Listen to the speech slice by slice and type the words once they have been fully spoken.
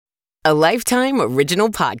a Lifetime original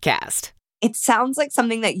podcast. It sounds like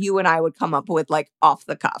something that you and I would come up with, like, off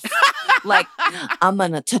the cuff. Like, I'm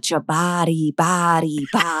going to touch your body.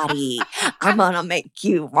 I'm going to make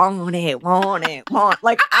you want it.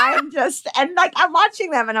 Like, I'm watching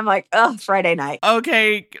them and I'm like, oh, Friday night.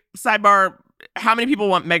 Okay, sidebar. How many people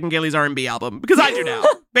want Megan Gailey's R&B album? Because I do now,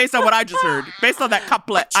 based on what I just heard. Based on that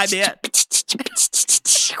couplet, I bet.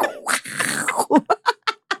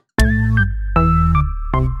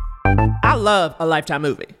 I love a Lifetime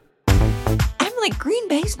movie. I'm like, Green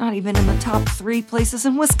Bay's not even in the top 3 places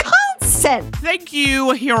in Wisconsin. Thank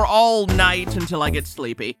you. Here all night until I get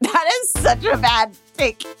sleepy. That is such a bad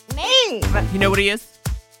fake name. You know what he is?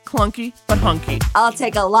 Clunky, but hunky. I'll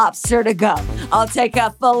take a lobster to go. I'll take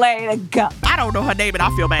a fillet to go. I don't know her name and I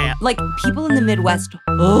feel bad. Like, people in the Midwest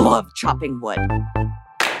love chopping wood.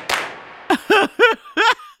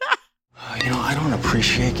 I don't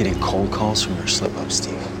appreciate getting cold calls from your slip-up,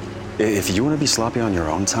 Steve. If you want to be sloppy on your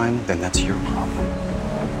own time, then that's your problem.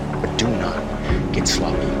 But do not get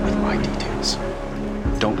sloppy with my details.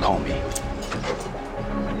 Don't call me.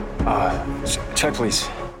 Check, please.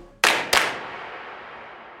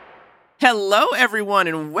 Hello, everyone,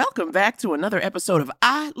 and welcome back to another episode of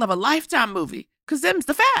I Love a Lifetime Movie, because them's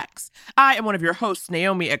the facts. I am one of your hosts,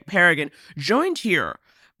 Naomi Ekperigan, joined here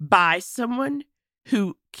by someone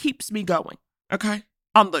who keeps me going, okay?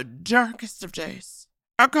 On the darkest of days,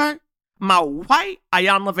 okay? My white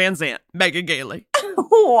Iyanla Vanzant, Megan Gailey.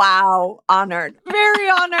 Wow. Honored. Very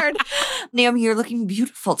honored. Naomi, you're looking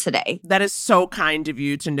beautiful today. That is so kind of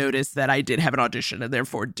you to notice that I did have an audition and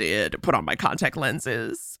therefore did put on my contact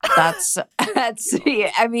lenses. That's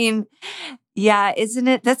I mean, yeah, isn't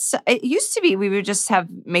it? It used to be we would just have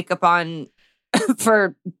makeup on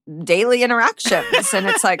for daily interactions. And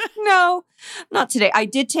it's like, no, not today. I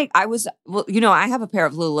have a pair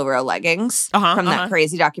of LuLaRoe leggings from that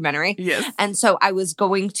crazy documentary. Yes. And so I was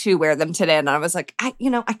going to wear them today. And I was like, I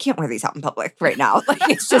can't wear these out in public right now. Like,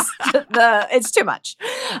 it's just, it's too much.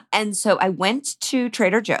 And so I went to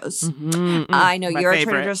Trader Joe's. I know you're a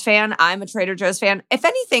Trader Joe's fan. I'm a Trader Joe's fan. If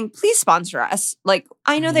anything, please sponsor us. Like,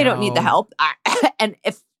 I know they don't need the help. And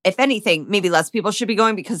if anything, maybe less people should be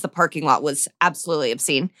going because the parking lot was absolutely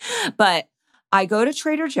obscene. But I go to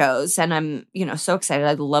Trader Joe's and I'm, so excited.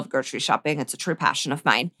 I love grocery shopping. It's a true passion of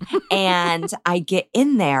mine. And I get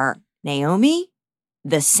in there, Naomi,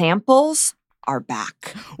 the samples are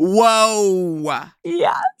back. Whoa.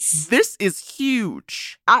 Yes. This is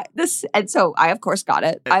huge. So I, of course, got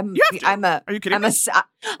it. Are you kidding me?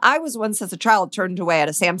 I was once as a child turned away at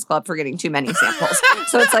a Sam's Club for getting too many samples.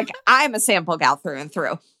 So it's like, I'm a sample gal through and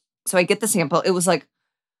through. So I get the sample. It was like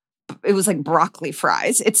broccoli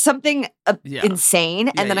fries. It's something insane.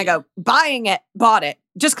 And then I go, bought it.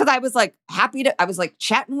 Just because I was like I was like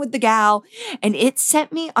chatting with the gal. And it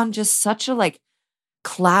sent me on just such a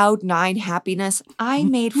cloud 9 happiness. I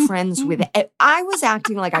made friends with it. I was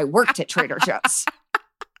acting like I worked at Trader Joe's.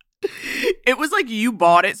 It was like you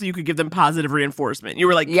bought it so you could give them positive reinforcement. You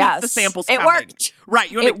were like, keep the samples coming. It worked.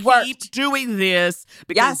 Right. You want to keep doing this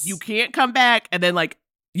because you can't come back and then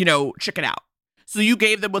chicken out. So you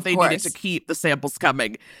gave them what they needed to keep the samples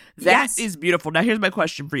coming. That is beautiful. Now, here's my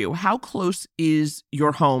question for you. How close is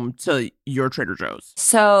your home to your Trader Joe's?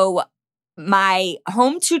 So my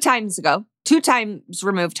home 2 times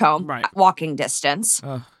removed home, walking distance.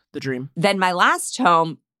 The dream. Then my last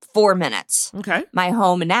home, 4 minutes. Okay. My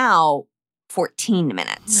home now, 14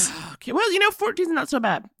 minutes. Okay. Well, 14 is not so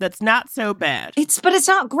bad. That's not so bad. But it's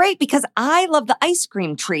not great because I love the ice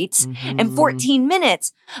cream treats. And 14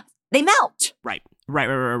 minutes, they melt. Right.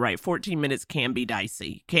 14 minutes can be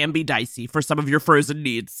dicey for some of your frozen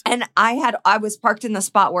needs. And I was parked in the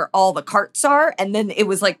spot where all the carts are. And then it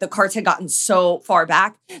was like the carts had gotten so far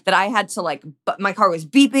back that I had to my car was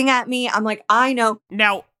beeping at me. I'm like, I know.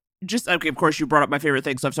 Now, of course, you brought up my favorite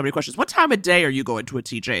thing, so I have so many questions. What time of day are you going to a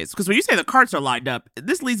TJ's? Because when you say the carts are lined up,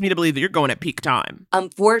 this leads me to believe that you're going at peak time.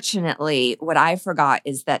 Unfortunately, what I forgot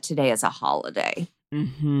is that today is a holiday.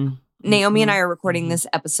 Naomi and I are recording this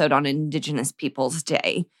episode on Indigenous Peoples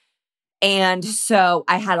Day. And so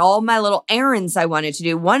I had all my little errands I wanted to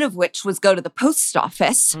do, one of which was go to the post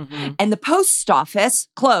office. And the post office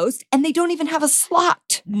closed, and they don't even have a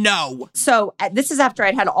slot. No. So this is after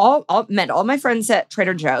I'd had met all my friends at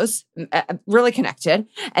Trader Joe's, really connected.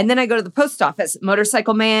 And then I go to the post office,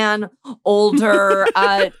 motorcycle man, older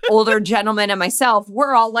gentleman, and myself.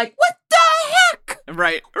 We're all like, what the heck?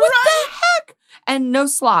 Right. What the heck? And no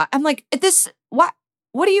slot. I'm like, what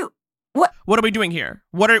do you... What are we doing here?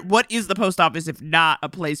 What is the post office if not a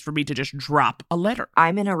place for me to just drop a letter?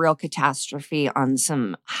 I'm in a real catastrophe on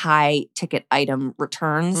some high ticket item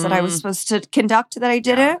returns that I was supposed to conduct that I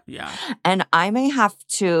didn't. Yeah. And I may have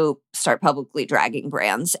to start publicly dragging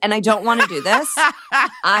brands. And I don't want to do this.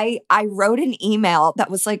 I wrote an email that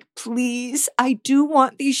was like, please, I do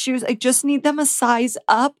want these shoes. I just need them a size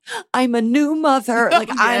up. I'm a new mother. Like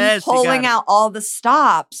I'm pulling out all the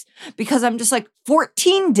stops because I'm just like,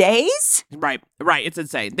 14 days? Right. It's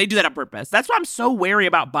insane. They do that on purpose. That's why I'm so wary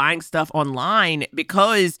about buying stuff online,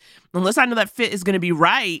 because unless I know that fit is going to be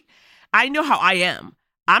right, I know how I am.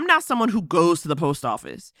 I'm not someone who goes to the post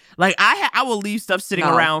office. Like I will leave stuff sitting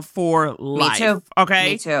around for life. Me too.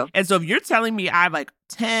 Okay? Me too. And so if you're telling me I have like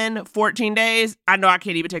 10, 14 days, I know I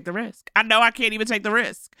can't even take the risk.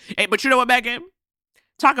 Hey, but you know what, Megan?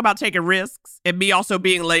 Talk about taking risks and me also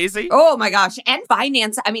being lazy. Oh my gosh. And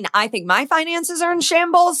finance. I mean, I think my finances are in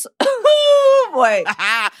shambles. Oh boy.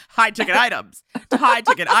 High ticket items. High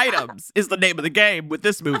ticket items is the name of the game with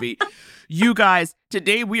this movie. You guys,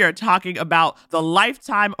 today we are talking about the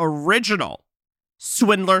Lifetime original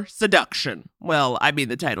Swindler Seduction. Well, I mean,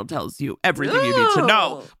 the title tells you everything you need to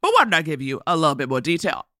know, but why don't I give you a little bit more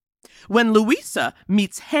detail? When Louisa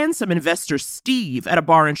meets handsome investor Steve at a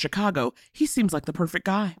bar in Chicago, he seems like the perfect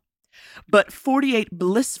guy. But 48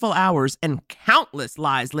 blissful hours and countless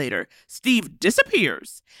lies later, Steve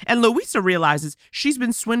disappears, and Louisa realizes she's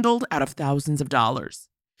been swindled out of thousands of dollars.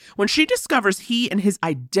 When she discovers he and his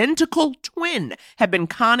identical twin have been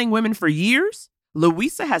conning women for years,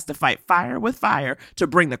 Louisa has to fight fire with fire to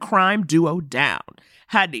bring the crime duo down.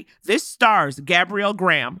 Honey, this stars Gabrielle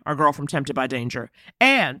Graham, our girl from Tempted by Danger,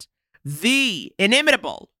 and the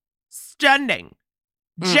inimitable, stunning,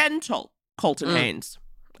 gentle Colton Haynes.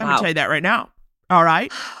 I'm going to tell you that right now. All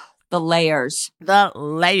right? The layers.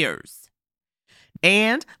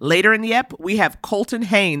 And later in the ep, we have Colton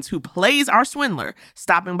Haynes, who plays our swindler,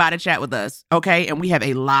 stopping by to chat with us, okay? And we have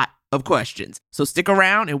a lot of questions. So stick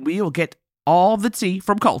around and we will get all the tea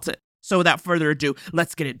from Colton. So without further ado,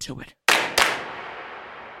 let's get into it.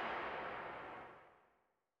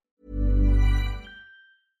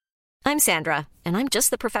 I'm Sandra, and I'm just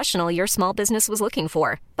the professional your small business was looking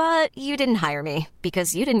for. But you didn't hire me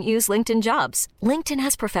because you didn't use LinkedIn Jobs. LinkedIn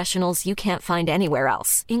has professionals you can't find anywhere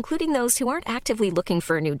else, including those who aren't actively looking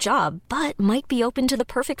for a new job, but might be open to the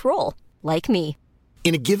perfect role, like me.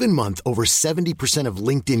 In a given month, over 70% of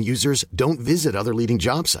LinkedIn users don't visit other leading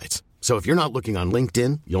job sites. So if you're not looking on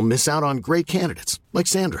LinkedIn, you'll miss out on great candidates, like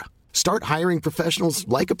Sandra. Start hiring professionals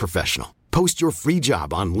like a professional. Post your free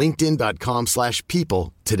job on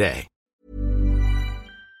linkedin.com/people today.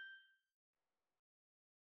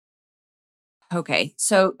 Okay,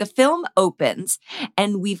 so the film opens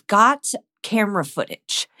and we've got camera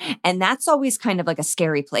footage, and that's always kind of like a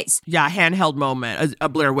scary place. Yeah, handheld moment, a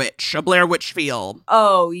Blair Witch feel.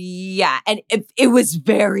 Oh, yeah, and it was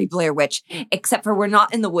very Blair Witch, except for we're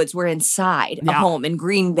not in the woods, we're inside a home in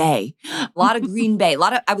Green Bay. A lot of Green Bay,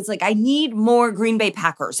 I was like, I need more Green Bay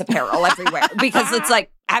Packers apparel everywhere, because it's like,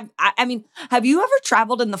 I mean, have you ever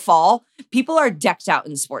traveled in the fall? People are decked out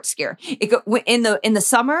in sports gear. In the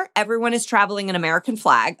summer, everyone is traveling in American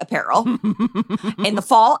flag apparel. In the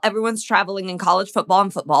fall, everyone's traveling in college football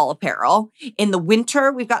and football apparel. In the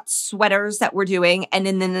winter, we've got sweaters that we're doing. And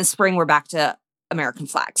then in the spring, we're back to American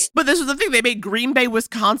flags. But this is the thing. They made Green Bay,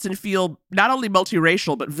 Wisconsin feel not only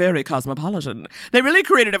multiracial, but very cosmopolitan. They really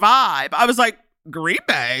created a vibe. I was like, Green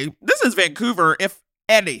Bay? This is Vancouver, if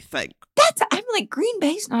anything. I'm like, Green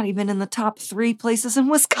Bay's not even in the top 3 places in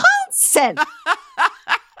Wisconsin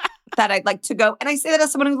that I'd like to go. And I say that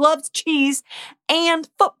as someone who loves cheese and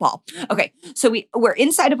football. Okay, so we're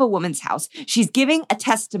inside of a woman's house. She's giving a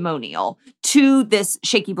testimonial to this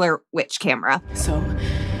shaky Blair Witch camera. So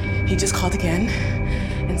he just called again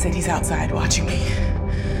and said he's outside watching me.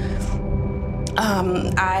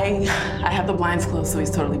 I have the blinds closed, so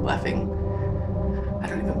he's totally bluffing. I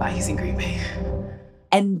don't even buy he's in Green Bay.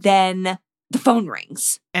 And then the phone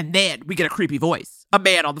rings. And then we get a creepy voice. A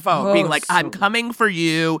man on the phone being like, I'm coming for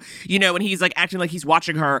you. You know, and he's like acting like he's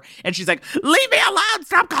watching her. And she's like, leave me alone.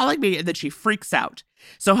 Stop calling me. And then she freaks out.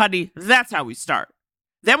 So, honey, that's how we start.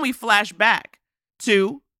 Then we flash back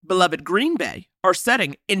to beloved Green Bay, our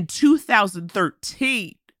setting in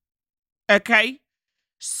 2013. Okay?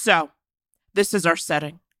 So, this is our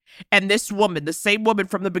setting. And this woman, the same woman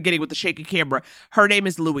from the beginning with the shaky camera, her name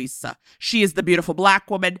is Louisa. She is the beautiful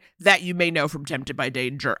black woman that you may know from Tempted by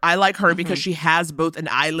Danger. I like her because she has both an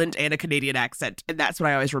island and a Canadian accent. And that's what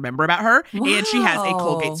I always remember about her. Wow. And she has a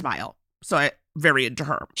Colgate smile. So I'm very into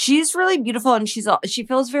her. She's really beautiful, and she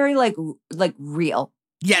feels very like real.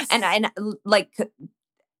 Yes. And like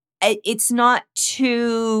it's not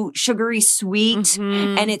too sugary sweet.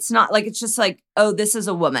 And it's not like, it's just like, oh, this is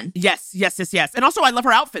a woman. Yes. And also, I love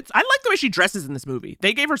her outfits. I like the way she dresses in this movie.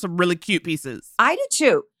 They gave her some really cute pieces. I do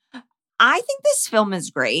too. I think this film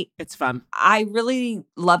is great. It's fun. I really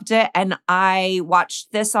loved it. And I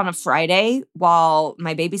watched this on a Friday while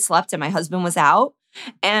my baby slept and my husband was out.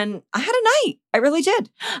 And I had a night. I really did.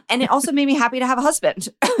 And it also made me happy to have a husband.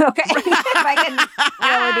 Okay. If I can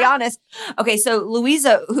really be honest. Okay. So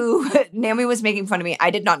Louisa, who Naomi was making fun of me, I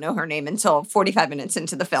did not know her name until 45 minutes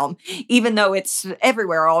into the film, even though it's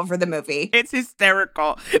everywhere all over the movie. It's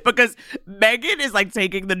hysterical because Megan is like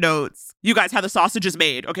taking the notes. You guys, how the sausage is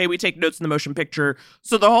made. Okay. We take notes in the motion picture.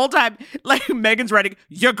 So the whole time, like Megan's writing,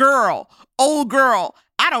 your girl, old girl.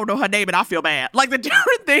 I don't know her name and I feel bad. Like the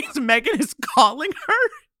different things Megan is calling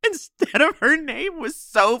her instead of her name was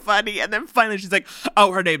so funny. And then finally she's like,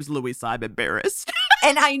 oh, her name's Louisa. I'm embarrassed.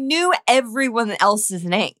 And I knew everyone else's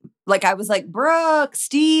name. Like I was like, Brooke,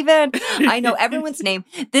 Steven. I know everyone's name.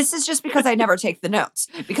 This is just because I never take the notes.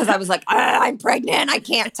 Because I was like, I'm pregnant. I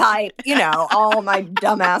can't type. You know, all my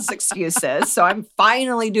dumbass excuses. So I'm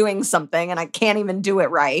finally doing something and I can't even do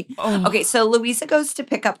it right. Oh. Okay, so Louisa goes to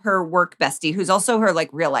pick up her work bestie, who's also her like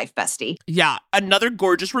real life bestie. Yeah, another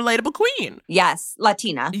gorgeous, relatable queen. Yes,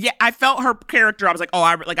 Latina. Yeah, I felt her character. I was like, oh,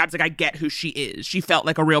 I get who she is. She felt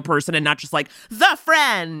like a real person and not just like the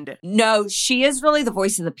friend. No, she is really the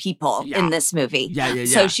voice of the people in this movie. Yeah.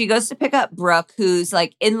 So she goes to pick up Brooke, who's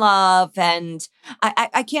like in love, and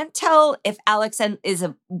I can't tell if Alex is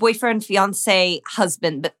a boyfriend, fiance,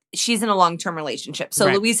 husband, but she's in a long-term relationship. So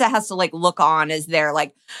Louisa has to like look on as they're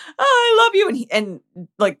like, oh, I love you, and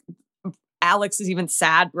like Alex is even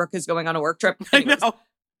sad. Brooke is going on a work trip. Anyways, I know.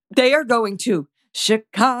 They are going to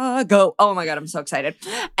Chicago. Oh my God, I'm so excited.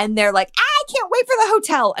 And they're like, I can't wait for the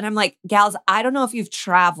hotel. And I'm like, gals, I don't know if you've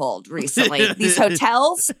traveled recently. These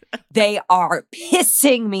hotels, they are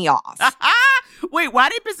pissing me off. Wait, why are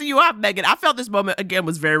they pissing you off, Megan? I felt this moment, again,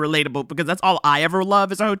 was very relatable because that's all I ever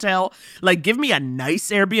love is a hotel. Like, give me a nice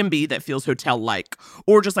Airbnb that feels hotel-like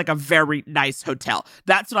or just like a very nice hotel.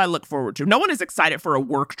 That's what I look forward to. No one is excited for a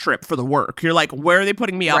work trip for the work. You're like, where are they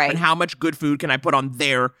putting me up and how much good food can I put on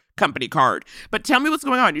their company card? But tell me what's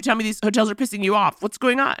going on. You tell me these hotels are pissing you off. What's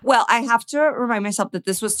going on? Well, I have to remind myself that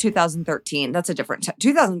this was 2013. That's a different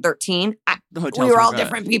 2013. The hotels we were all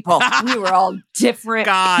different people. We were all different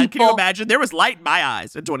people. Can you imagine? There was light in my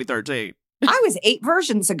eyes in 2013. I was 8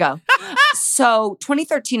 versions ago. So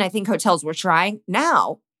 2013, I think hotels were trying.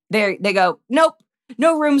 Now they go, nope.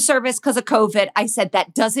 No room service because of COVID. I said,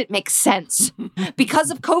 that doesn't make sense. Because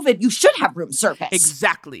of COVID, you should have room service.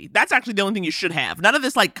 Exactly. That's actually the only thing you should have. None of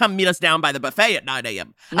this, like, come meet us down by the buffet at 9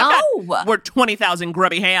 a.m. No. Where 20,000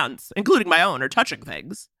 grubby hands, including my own, are touching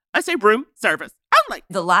things. I say room service only.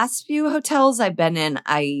 The last few hotels I've been in,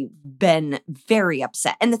 I've been very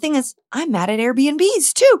upset. And the thing is, I'm mad at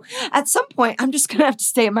Airbnbs, too. At some point, I'm just going to have to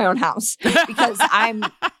stay in my own house because I'm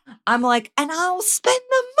like, and I'll spend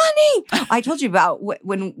the money. I told you about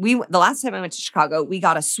when the last time I went to Chicago, we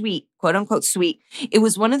got a suite, quote unquote suite. It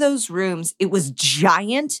was one of those rooms. It was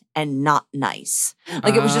giant and not nice.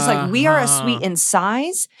 Like it was just like, we are a suite in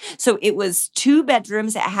size. So it was 2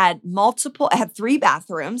 bedrooms. It had 3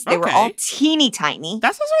 bathrooms. They were all teeny tiny.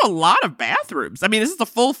 That's also a lot of bathrooms. I mean, is this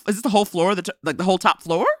the whole floor, the whole top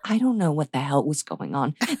floor? I don't know what the hell was going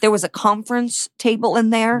on. There was a conference table in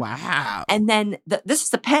there. Wow. And then this is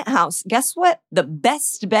the penthouse. Guess what? The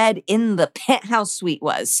best bed in the penthouse suite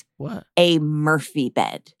was? What? A Murphy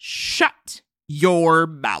bed. Shut your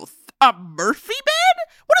mouth. A Murphy bed?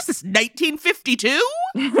 What is this,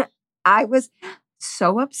 1952? I was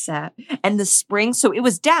so upset. And the spring, so it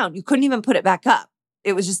was down. You couldn't even put it back up.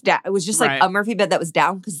 It was just down. It was just like a Murphy bed that was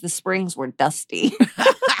down because the springs were dusty.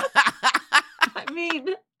 I mean,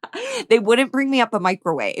 they wouldn't bring me up a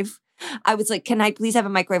microwave. I was like, can I please have a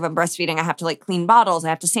microwave? I'm breastfeeding. I have to like clean bottles. I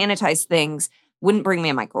have to sanitize things. Wouldn't bring me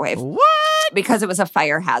a microwave. What? Because it was a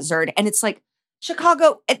fire hazard. And it's like,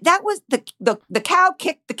 Chicago, that was the cow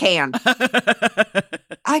kicked the can.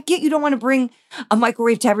 I get you don't want to bring a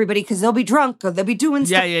microwave to everybody because they'll be drunk or they'll be doing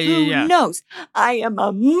stuff. Who knows? I am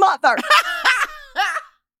a mother.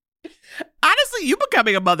 Honestly, you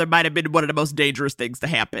becoming a mother might have been one of the most dangerous things to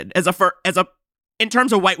happen in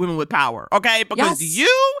terms of white women with power, okay? Because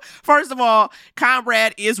you, first of all,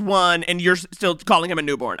 Conrad is 1 and you're still calling him a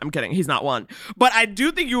newborn. I'm kidding. He's not 1. But I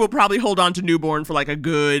do think you will probably hold on to newborn for like a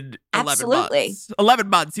good 11 months. 11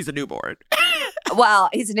 months, he's a newborn. Well,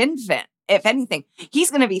 he's an infant. If anything,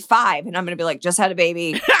 he's going to be 5 and I'm going to be like, just had a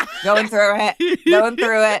baby, going through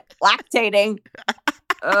it, lactating.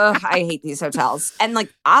 Ugh, I hate these hotels. And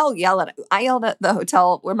like, I yelled at the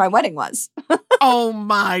hotel where my wedding was. Oh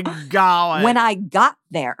my God. When I got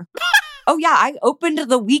there, oh yeah, I opened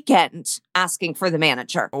the weekend asking for the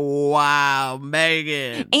manager. Wow,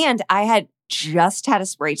 Megan. And I had just had a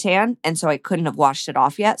spray tan, and so I couldn't have washed it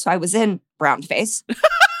off yet. So I was in brown face.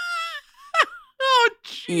 Oh,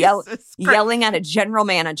 Jesus Christ. Yelling at a general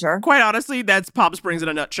manager. Quite honestly, that's Palm Springs in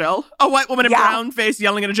a nutshell. A white woman in brown face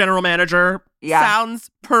yelling at a general manager. Yeah. Sounds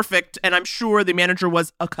perfect, and I'm sure the manager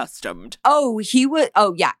was accustomed. Oh, he was.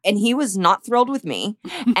 Oh, yeah, and he was not thrilled with me.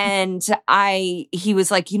 And he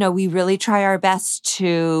was like, we really try our best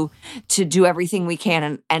to do everything we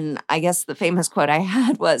can. And I guess the famous quote I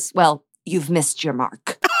had was, "Well, you've missed your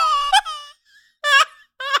mark."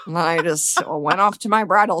 And I just went off to my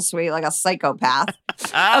bridal suite like a psychopath.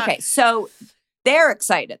 Okay, so they're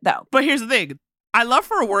excited though. But here's the thing. I love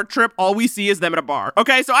for a work trip, all we see is them at a bar.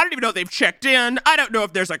 Okay, so I don't even know if they've checked in. I don't know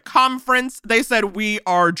if there's a conference. They said, we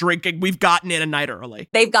are drinking. We've gotten in a night early.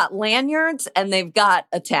 They've got lanyards and they've got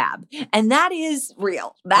a tab. And that is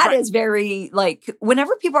real. That is very, like,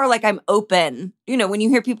 whenever people are like, I'm open, when you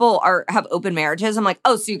hear people have open marriages, I'm like,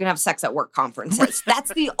 oh, so you can have sex at work conferences.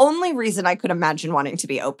 That's the only reason I could imagine wanting to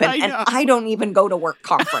be open. And I don't even go to work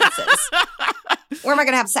conferences. Where am I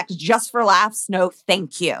going to have sex just for laughs? No,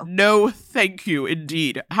 thank you. No, thank you,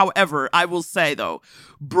 indeed. However, I will say, though,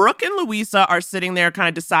 Brooke and Louisa are sitting there kind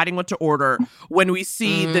of deciding what to order when we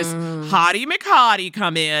see this Hottie McHottie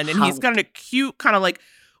come in. And he's got a cute kind of like,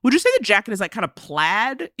 would you say the jacket is like kind of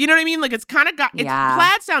plaid? You know what I mean? Like it's kind of got,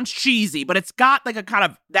 plaid sounds cheesy, but it's got like a kind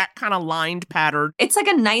of, that kind of lined pattern. It's like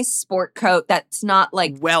a nice sport coat that's not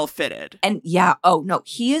like. Well fitted. And oh no,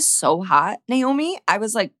 he is so hot, Naomi. I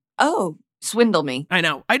was like, oh. Swindle me. I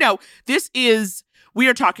know. We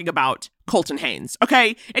are talking about Colton Haynes,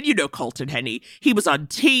 okay? And you know Colton Henny. He was on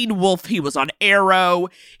Teen Wolf. He was on Arrow.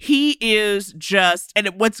 He is just, and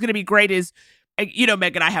what's going to be great is,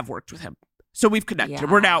 Megan, I have worked with him. So we've connected.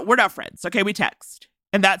 Yeah. We're now friends, okay? We text.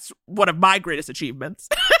 And that's one of my greatest achievements.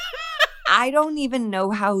 I don't even know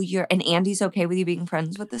how and Andy's okay with you being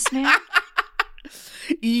friends with this man?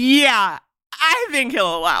 Yeah, I think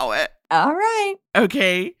he'll allow it. All right.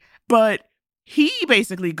 Okay, but he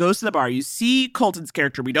basically goes to the bar. You see Colton's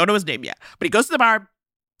character. We don't know his name yet. But he goes to the bar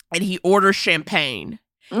and he orders champagne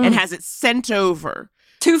and has it sent over.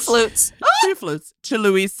 2 flutes. 2 flutes to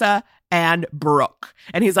Louisa and Brooke.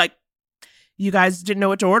 And he's like, you guys didn't know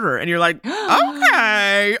what to order. And you're like,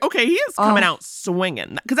 okay. He is coming out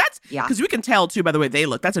swinging. Because we can tell, too, by the way they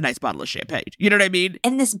look. That's a nice bottle of champagne. You know what I mean?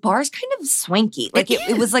 And this bar's kind of swanky. Like,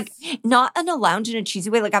 it was like not in a lounge in a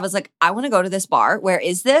cheesy way. Like, I was like, I want to go to this bar. Where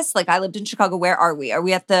is this? Like, I lived in Chicago. Where are we? Are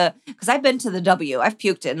we at because I've been to the W. I've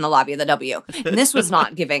puked in the lobby of the W. And this was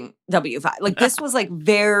not giving W vibe. Like, this was like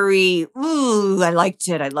very, ooh, I liked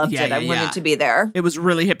it. I loved it. I wanted to be there. It was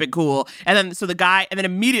really hip and cool. And then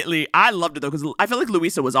immediately, I loved it, though, because I feel like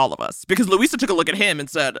Louisa was all of us. Because Louisa took a look at him and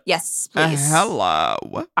said, yes, please. Hello.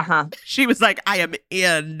 Uh-huh. She was like, I am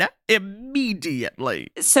in immediately.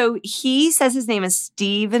 So he says his name is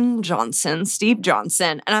Steve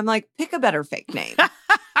Johnson. And I'm like, pick a better fake name.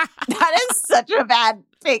 That is such a bad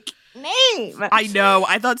fake name. I know.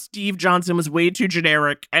 I thought Steve Johnson was way too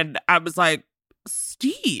generic. And I was like,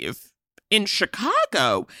 Steve in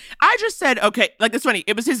Chicago? I just said, okay, like it's funny.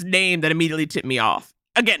 It was his name that immediately tipped me off.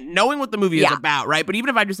 Again, knowing what the movie is about, right? But even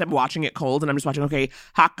if I just am watching it cold and I'm just watching, okay,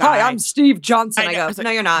 hot guy. Hi, I'm Steve Johnson. I go,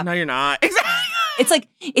 no, you're not. No, you're not. Exactly. It's like,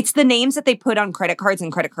 it's the names that they put on credit cards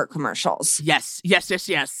and credit card commercials. Yes.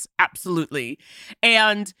 Absolutely.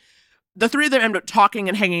 And the three of them end up talking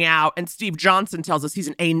and hanging out, and Steve Johnson tells us he's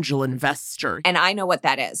an angel investor. And I know what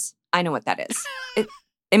that is.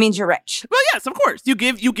 It means you're rich. Well, yes, of course. You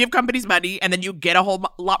give companies money and then you get a whole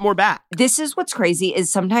lot more back. This is what's crazy is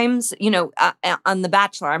sometimes, on The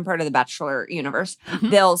Bachelor, I'm part of the Bachelor universe,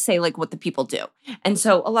 they'll say like what the people do. And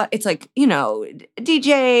so a lot, it's like,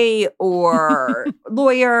 DJ or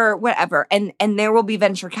lawyer, whatever. And there will be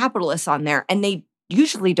venture capitalists on there and they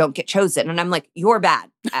usually don't get chosen. And I'm like, you're bad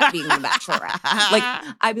at being the Bachelorette.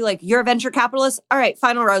 Like, I'd be like, you're a venture capitalist? All right,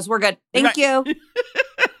 final rose. We're good. Thank you.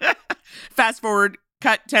 Fast forward.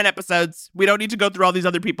 Cut 10 episodes. We don't need to go through all these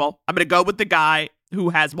other people. I'm going to go with the guy who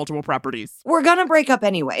has multiple properties. We're going to break up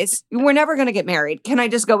anyways. We're never going to get married. Can I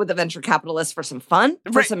just go with the venture capitalist for some fun?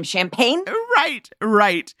 For some champagne?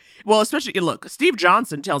 Right. Well, especially, look, Steve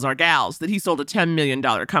Johnson tells our gals that he sold a $10 million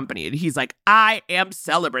company. And he's like, I am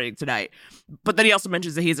celebrating tonight. But then he also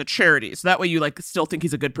mentions that he has a charity. So that way you still think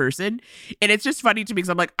he's a good person. And it's just funny to me because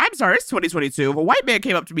I'm like, I'm sorry, it's 2022. If a white man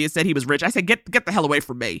came up to me and said he was rich, I said, get the hell away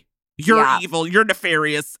from me. You're evil. You're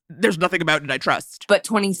nefarious. There's nothing about it I trust. But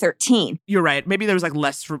 2013. You're right. Maybe there was like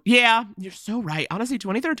less from... Yeah, you're so right. Honestly,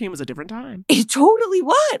 2013 was a different time. It totally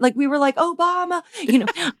was. Like, we were like, Obama,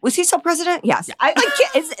 was he still president? Yes. Yeah.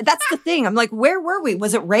 That's the thing. I'm like, where were we?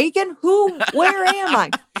 Was it Reagan? Where am I?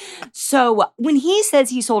 So when he says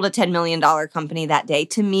he sold a $10 million company that day,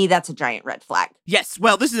 to me, that's a giant red flag. Yes.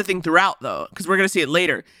 Well, this is the thing throughout, though, because we're going to see it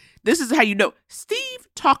later. This is how you know Steve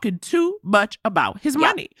talking too much about his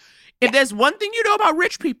money. If there's one thing you know about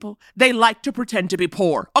rich people, they like to pretend to be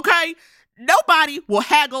poor, okay? Nobody will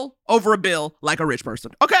haggle over a bill like a rich person,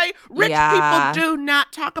 okay? Rich people do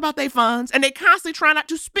not talk about their funds, and they constantly try not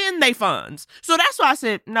to spend their funds. So that's why I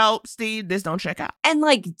said, no, Steve, this don't check out. And,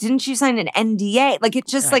 like, didn't you sign an NDA? Like, it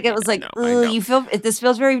just, it was like, this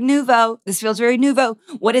feels very nouveau. This feels very nouveau.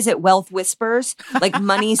 What is it, Wealth Whispers? Like,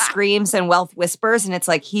 money screams and wealth whispers, and it's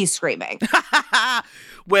like, he's screaming.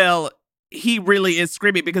 Well... He really is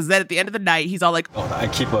screaming because then at the end of the night, he's all like, oh, I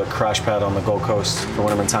keep a crash pad on the Gold Coast for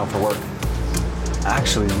when I'm in town for work.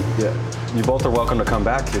 Actually, you both are welcome to come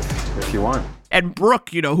back if you want. And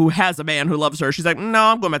Brooke, who has a man who loves her, she's like, no,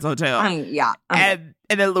 I'm going back to the hotel. And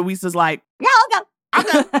then Luisa's like, yeah, I'll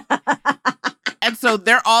go. And so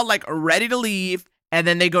they're all like ready to leave. And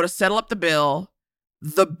then they go to settle up the bill.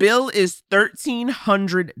 The bill is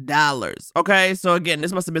 $1,300. Okay, so again,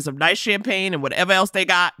 this must have been some nice champagne and whatever else they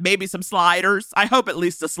got. Maybe some sliders. I hope at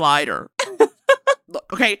least a slider.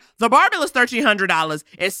 Okay, the bar bill is $1,300,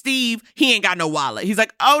 and Steve, he ain't got no wallet. He's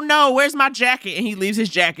like, oh no, where's my jacket? And he leaves his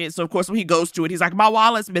jacket. So of course, when he goes to it, he's like, my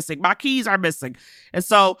wallet's missing. My keys are missing. And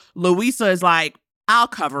so Luisa is like, I'll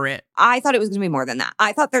cover it. I thought it was going to be more than that.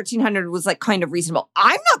 I thought $1,300 was like kind of reasonable.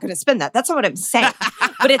 I'm not going to spend that. That's not what I'm saying.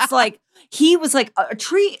 But it's like, he was like a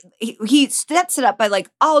treat. He sets it up by like,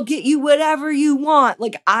 I'll get you whatever you want.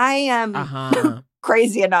 Like, I am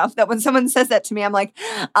crazy enough that when someone says that to me, I'm like,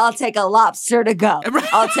 I'll take a lobster to go.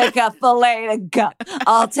 I'll take a filet to go.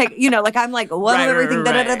 I'll take, I'm like, what everything.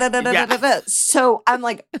 So I'm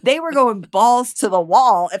like, they were going balls to the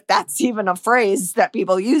wall, if that's even a phrase that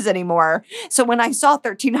people use anymore. So when I saw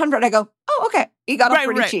 $1,300, I go, oh, okay. He got off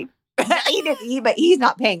pretty cheap. But he's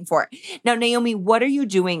not paying for it. Now, Naomi, what are you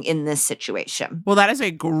doing in this situation? Well, that is a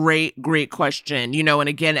great, great question. And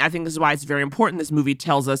again, I think this is why it's very important. This movie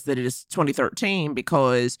tells us that it is 2013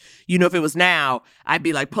 because, if it was now, I'd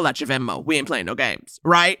be like, pull out your Venmo. We ain't playing no games,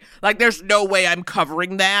 right? Like, there's no way I'm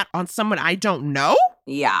covering that on someone I don't know.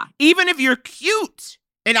 Yeah. Even if you're cute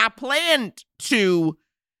and I planned to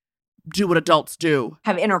do what adults do.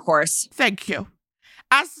 Have intercourse. Thank you.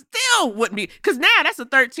 I still wouldn't be, because now that's a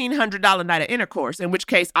 $1,300 night of intercourse, in which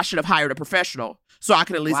case I should have hired a professional so I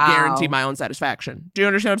could at least guarantee my own satisfaction. Do you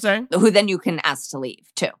understand what I'm saying? Who then you can ask to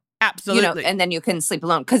leave, too. Absolutely. And then you can sleep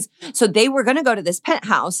alone. So they were going to go to this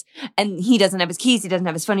penthouse, and he doesn't have his keys, he doesn't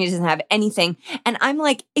have his phone, he doesn't have anything. And I'm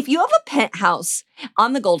like, if you have a penthouse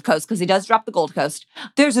on the Gold Coast, because he does drop the Gold Coast,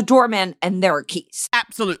 there's a doorman and there are keys.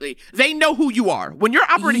 Absolutely. They know who you are. When you're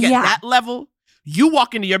operating at that level, you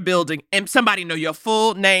walk into your building and somebody know your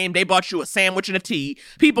full name. They bought you a sandwich and a tea.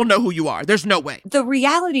 People know who you are. There's no way. The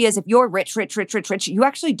reality is if you're rich, you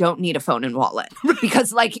actually don't need a phone and wallet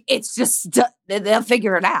because it's just, they'll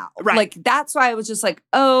figure it out. Right. Like, that's why I was just like,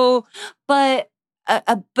 oh, but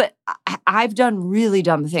I've done really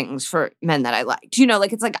dumb things for men that I liked.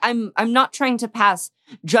 It's like, I'm not trying to pass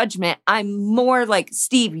judgment. I'm more like,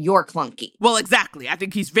 Steve, you're clunky. Well, exactly. I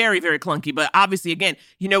think he's very, very clunky. But obviously, again,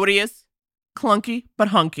 you know what he is? Clunky, but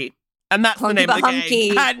hunky. And that's the name of the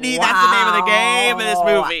game. That's the name of the game in this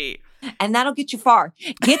movie. And that'll get you far.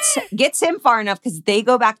 Gets him far enough because they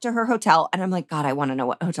go back to her hotel. And I'm like, God, I want to know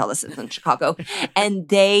what hotel this is in Chicago. And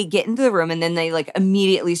they get into the room and then they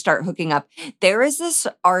immediately start hooking up. There is this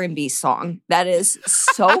R&B song that is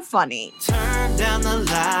so funny. Turn down the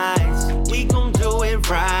lights. We gon' do it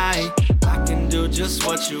right. I can do just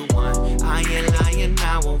what you want. I ain't lying,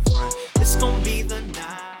 I won't front. It's gon' be the night.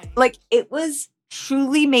 It was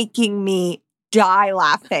truly making me die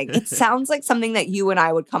laughing. It sounds like something that you and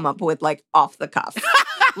I would come up with off the cuff.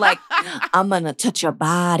 I'm gonna touch your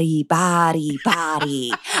body. I'm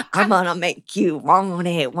gonna make you want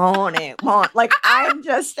it. I'm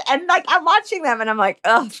watching them and I'm like,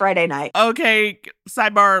 oh, Friday night. Okay,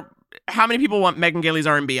 sidebar. How many people want Megan Gailey's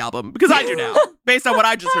R&B album? Because I do now, based on what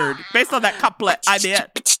I just heard, based on that couplet I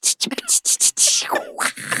bet.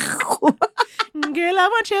 Girl, I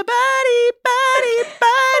want your body.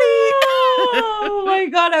 Oh my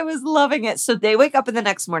God, I was loving it. So they wake up in the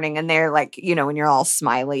next morning and they're when you're all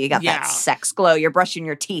smiley, you got that sex glow, you're brushing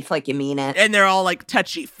your teeth like you mean it. And they're all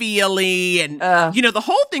touchy-feely. And, the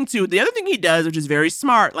whole thing too, the other thing he does, which is very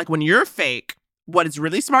smart, when you're fake, what is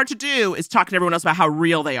really smart to do is talk to everyone else about how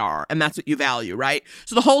real they are. And that's what you value, right?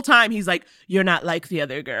 So the whole time he's like, you're not like the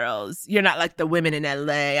other girls. You're not like the women in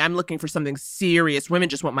LA. I'm looking for something serious. Women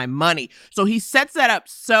just want my money. So he sets that up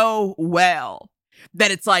so well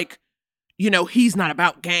that it's like, you know, he's not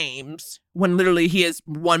about games when literally he is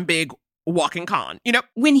one big walking con, you know?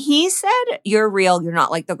 When he said, you're real, you're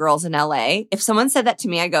not like the girls in LA, if someone said that to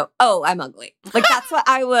me, I go, oh, I'm ugly. Like, that's what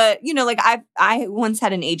I would, you know, like I once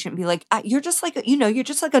had an agent be like, you're just like, you know, you're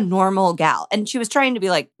just like a normal gal. And she was trying to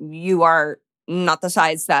be like, you are not the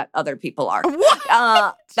size that other people are.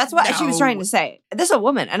 What? That's what she was trying to say. This is a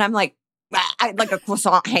woman. And I'm like, I like a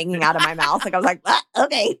croissant hanging out of my mouth. Like, I was like,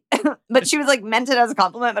 okay. But she was like, meant it as a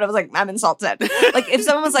compliment, but I was like, I'm insulted. Like, if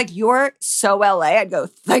someone was like, you're so LA, I'd go,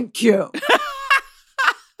 thank you.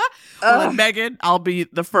 Well, Megan, I'll be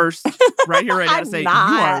the first right here right now to say,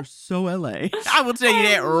 not. you are so LA. I will tell you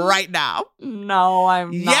that right now. No,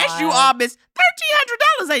 I'm not. Yes, you are, miss.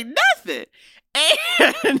 $1,300 ain't nothing.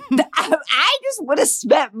 And I just would have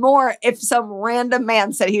spent more if some random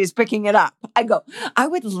man said he was picking it up. I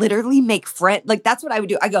would literally make friends. Like, that's what I would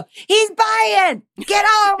do. I go, he's buying. Get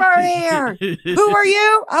over here. Who are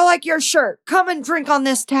you? I like your shirt. Come and drink on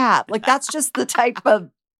this tab. Like, that's just the type of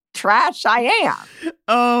trash I am.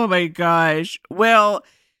 oh my gosh. Well,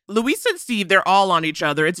 Louisa and Steve, they're all on each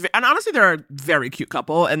other. And honestly, they're a very cute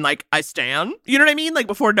couple. And like, I stan. You know what I mean? Like,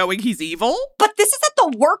 before knowing he's evil. But this is at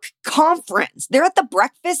the work conference. They're at the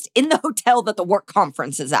breakfast in the hotel that the work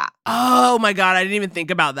conference is at. Oh my God. I didn't even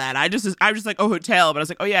think about that. I was just like, oh, hotel. But I was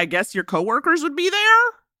like, oh yeah, I guess your coworkers would be there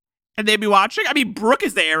and they'd be watching. I mean, Brooke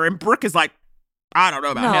is there and Brooke is like, I don't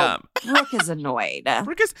know about him. Brooke is annoyed.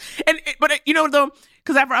 Brooke is, but you know, though,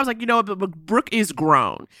 because I was like, you know what, but Brooke is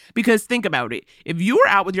grown. Because think about it. If you were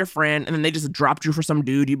out with your friend and then they just dropped you for some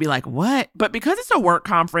dude, you'd be like, what? But because it's a work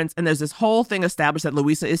conference and there's this whole thing established that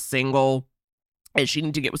Louisa is single and she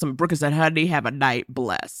needs to get with some, Brooke said, honey, have a night,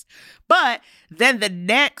 bless. But then the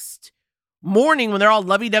next morning when they're all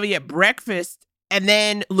lovey-dovey at breakfast and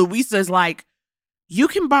then Louisa is like, you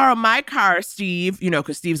can borrow my car, Steve, you know,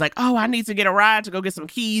 because Steve's like, oh, I need to get a ride to go get some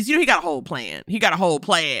keys. You know, he got a whole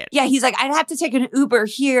plan. Yeah, he's like, I'd have to take an Uber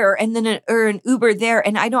here and then an Uber there,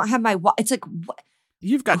 and I don't have my It's like, what?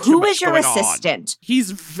 You've got too Who much is your going assistant? On.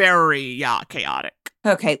 He's very chaotic.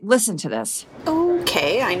 Okay, listen to this.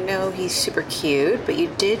 Okay, I know he's super cute, but you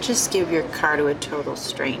did just give your car to a total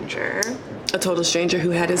stranger. A total stranger who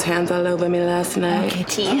had his hands all over me last night.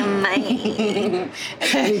 TMI.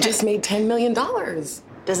 And he just made $10 million.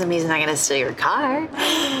 Doesn't mean he's not gonna steal your car.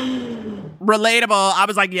 Relatable. I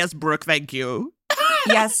was like, yes, Brooke, thank you.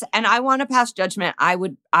 Yes, and I want to pass judgment. I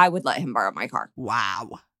would let him borrow my car.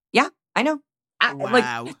 Wow. Yeah, I know.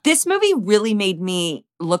 Wow. Like, this movie really made me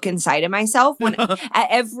look inside of myself when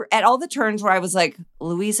at all the turns where I was like,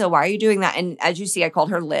 Louisa, why are you doing that? And as you see, I called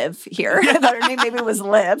her Liv here. I thought her name maybe was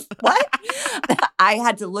Liv. What? I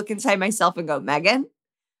had to look inside myself and go, Megan,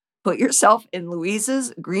 put yourself in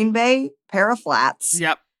Louisa's Green Bay pair of flats.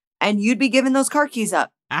 Yep. And you'd be giving those car keys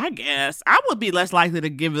up. I guess. I would be less likely to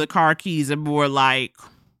give the car keys and more like,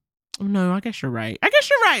 oh, no, I guess you're right.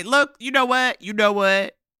 Look, you know what?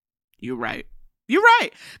 You're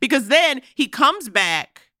right. Because then he comes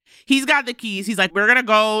back. He's got the keys. He's like, we're going to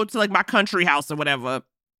go to like my country house or whatever.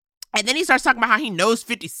 And then he starts talking about how he knows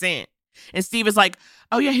 50 Cent. And Steve is like,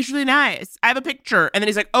 oh, yeah, he's really nice. I have a picture. And then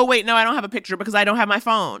he's like, oh, wait, no, I don't have a picture because I don't have my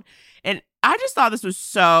phone. And I just thought this was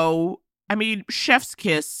so, I mean, chef's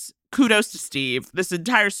kiss. Kudos to Steve. This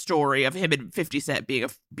entire story of him and 50 Cent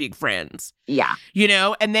being friends. Yeah. You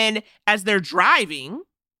know? And then as they're driving,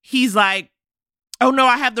 he's like, oh, no,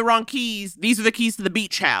 I have the wrong keys. These are the keys to the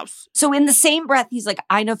beach house. So in the same breath, he's like,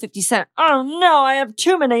 I know 50 Cent. Oh, no, I have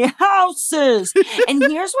too many houses. And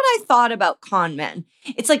here's what I thought about con men.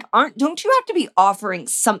 It's like, don't you have to be offering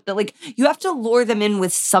something? Like, you have to lure them in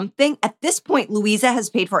with something. At this point, Louisa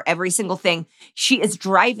has paid for every single thing. She is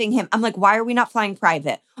driving him. I'm like, why are we not flying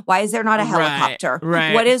private? Why is there not a helicopter?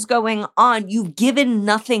 Right. What is going on? You've given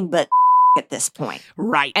nothing but at this point.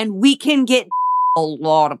 Right. And we can get a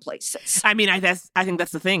lot of places. I mean, I think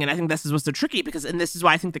that's the thing. And I think this is what's so tricky and this is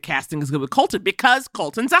why I think the casting is good with Colton because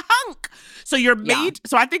Colton's a hunk. So you're made. Yeah.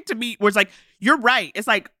 So I think to me, where it's like, you're right. It's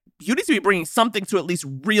like, you need to be bringing something to at least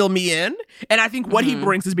reel me in. And I think what he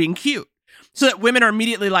brings is being cute. So that women are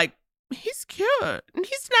immediately like, he's cute and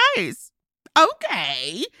he's nice.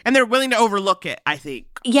 Okay. And they're willing to overlook it, I think.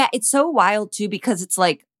 Yeah, it's so wild too, because it's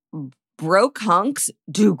like, broke hunks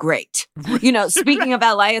do great. You know, speaking of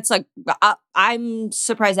LA, it's like, I'm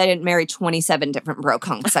surprised I didn't marry 27 different broke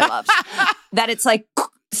hunks I loved. That it's like,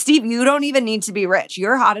 Steve, you don't even need to be rich.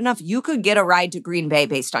 You're hot enough. You could get a ride to Green Bay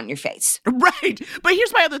based on your face. Right. But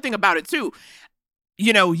here's my other thing about it too.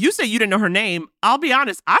 you know, you say you didn't know her name. I'll be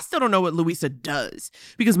honest, I still don't know what Louisa does.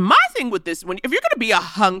 Because my thing with this, if you're going to be a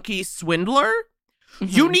hunky swindler,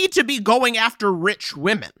 you need to be going after rich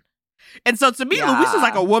women. And so to me, Louisa's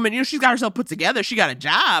like a woman, you know, she's got herself put together. She got a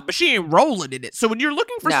job, but she ain't rolling in it. So when you're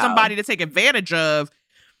looking for somebody to take advantage of,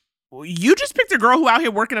 you just picked a girl who out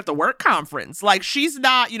here working at the work conference. Like, she's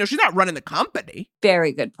not, you know, she's not running the company.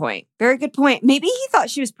 Very good point. Very good point. Maybe he thought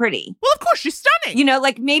she was pretty. Well, of course, she's stunning. You know,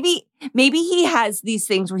 like maybe he has these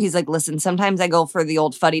things where he's like, listen, sometimes I go for the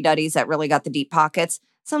old fuddy-duddies that really got the deep pockets.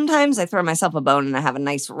 Sometimes I throw myself a bone and I have a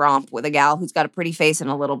nice romp with a gal who's got a pretty face and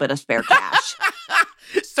a little bit of spare cash.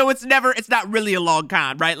 So it's not really a long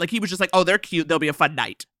con, right? Like, he was just like, oh, they're cute. They'll be a fun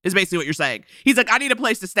night, is basically what you're saying. He's like, I need a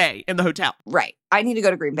place to stay in the hotel. Right. I need to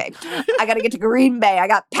go to Green Bay. I got to get to Green Bay. I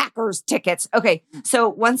got Packers tickets. Okay. So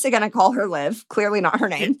once again, I call her Liv. Clearly not her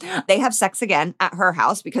name. They have sex again at her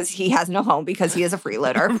house because he has no home because he is a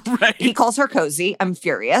freeloader. Right. He calls her cozy. I'm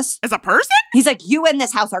furious. As a person? He's like, you in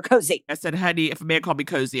this house are cozy. I said, honey, if a man called me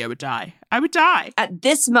cozy, I would die. I would die. At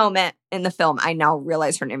this moment in the film, I now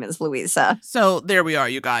realize her name is Louisa. So there we are,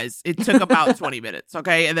 you guys. It took about 20 minutes,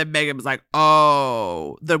 okay? And then Megan was like,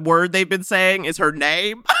 oh, the word they've been saying is her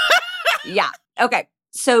name? Yeah. Okay.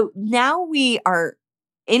 So now we are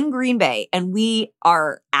in Green Bay and we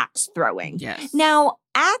are axe throwing. Yes. Now,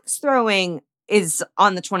 axe throwing is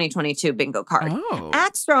on the 2022 bingo card. Oh.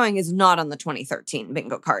 Axe throwing is not on the 2013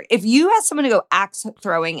 bingo card. If you ask someone to go axe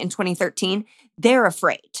throwing in 2013, they're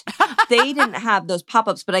afraid. They didn't have those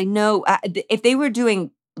pop-ups, but I know if they were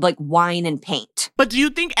doing like wine and paint. But do you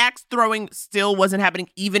think axe throwing still wasn't happening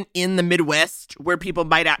even in the Midwest where people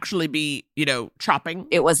might actually be, you know, chopping?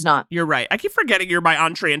 It was not. You're right. I keep forgetting you're my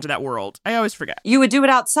entree into that world. I always forget. You would do it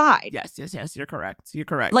outside. Yes. You're correct. You're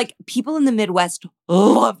correct. Like, people in the Midwest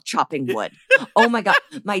love chopping wood. Oh my God.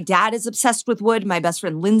 My dad is obsessed with wood. My best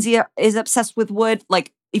friend Lindsay is obsessed with wood.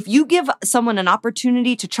 Like, if you give someone an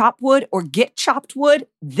opportunity to chop wood or get chopped wood,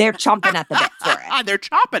 they're chomping at the bit for it. They're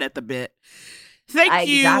chopping at the bit. Thank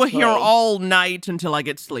you here all night until I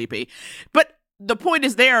get sleepy. But the point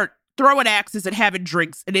is there, throwing axes and having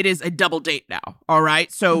drinks, and it is a double date now, all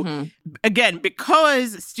right? So, again,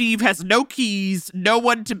 because Steve has no keys, no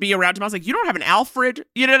one to be around him, I was like, you don't have an Alfred?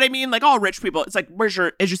 You know what I mean? Like, all rich people, it's like, where's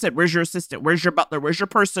your, as you said, where's your assistant? Where's your butler? Where's your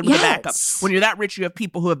person with a backup? When you're that rich, you have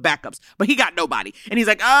people who have backups. But he got nobody. And he's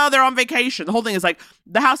like, oh, they're on vacation. The whole thing is like,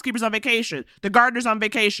 the housekeeper's on vacation. The gardener's on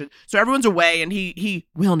vacation. So everyone's away, and he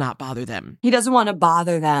will not bother them. He doesn't want to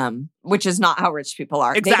bother them, which is not how rich people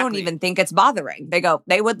are. Exactly. They don't even think it's bothering. They go,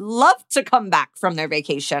 they would love to come back from their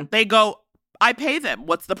vacation. They go, I pay them.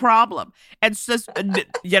 What's the problem? And so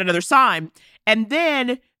yet another sign. And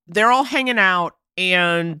then they're all hanging out,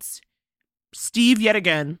 and Steve yet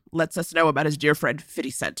again lets us know about his dear friend 50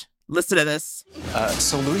 Cent. Listen to this.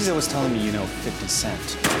 So Louisa was telling me you know 50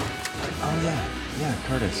 Cent. Oh, yeah,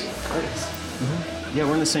 Curtis. Mm-hmm. Yeah,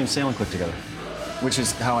 we're in the same sailing clique together, which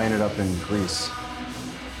is how I ended up in Greece.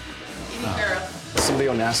 Some of the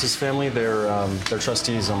Onassis family, they're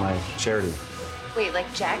trustees on my charity. Wait,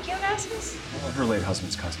 like Jackie Onassis? Well, her late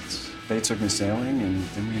husband's cousins. They took me sailing, and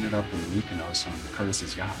then we ended up in Mykonos on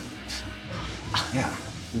Curtis's yacht. Yeah,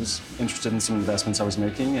 he was interested in some investments I was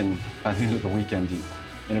making, and by the end of the weekend, he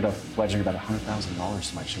ended up pledging about $100,000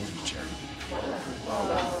 to my children's charity.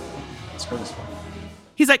 It's Curtis.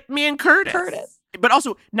 He's like, me and Curtis. But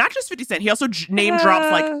also, not just 50 Cent, he also name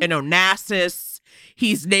drops like an Onassis.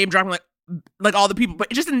 He's name dropping like all the people, but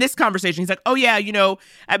just in this conversation, he's like, oh yeah, you know,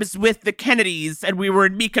 I was with the Kennedys and we were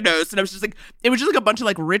in Mykonos, and I was just like, it was just like a bunch of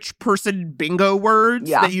like rich person bingo words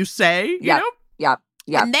that you say, you know? Yep.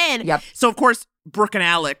 And then, so of course, Brooke and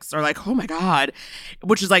Alex are like, oh my God,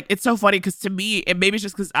 which is like, it's so funny because to me, and maybe it's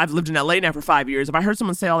just because I've lived in LA now for 5 years. If I heard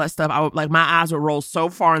someone say all that stuff, I would like, my eyes would roll so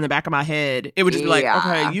far in the back of my head. It would just be like,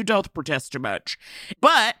 okay, you don't protest too much.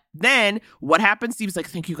 But then what happens? Steve's like,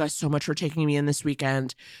 thank you guys so much for taking me in this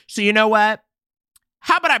weekend. So you know what?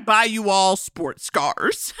 How about I buy you all sports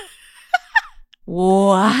cars?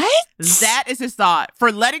 What? That is his thought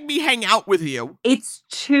for letting me hang out with you. It's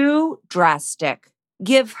too drastic.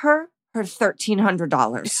 Give her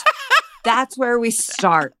 $1,300. That's where we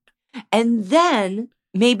start. And then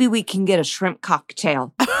maybe we can get a shrimp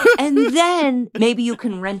cocktail. And then maybe you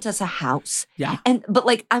can rent us a house. Yeah. But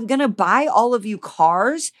like, I'm going to buy all of you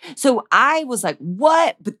cars. So I was like,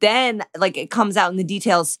 what? But then like it comes out in the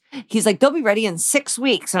details. He's like, they'll be ready in 6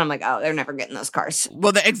 weeks. And I'm like, oh, they're never getting those cars.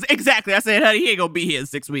 Well, exactly. I said, honey, he ain't going to be here in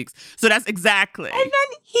 6 weeks. So that's exactly. And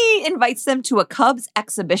then he invites them to a Cubs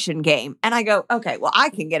exhibition game. And I go, okay, well, I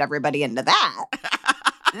can get everybody into that.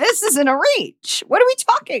 This isn't a reach. What are we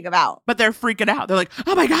talking about? But they're freaking out. They're like,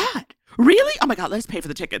 oh my God, Really? Oh my God, let's pay for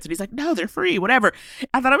the tickets. And he's like, no, they're free, whatever.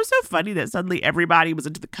 I thought it was so funny that suddenly everybody was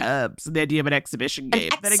into the Cubs and the idea of an exhibition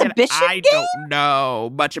game. Then again, I don't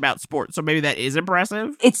know much about sports, so maybe that is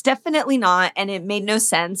impressive. It's definitely not, and it made no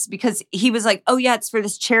sense because he was like, oh yeah, it's for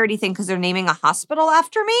this charity thing because they're naming a hospital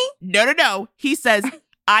after me? No. He says,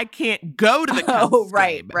 I can't go to the Cubs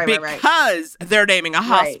game because they're naming a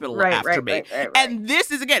hospital after me. Right. And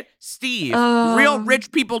this is, again, Steve, real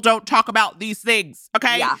rich people don't talk about these things,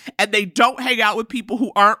 okay? Yeah. And they don't hang out with people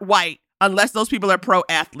who aren't white unless those people are pro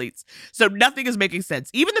athletes. So nothing is making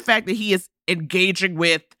sense. Even the fact that he is engaging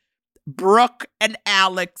with Brooke and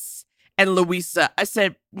Alex and Louisa, I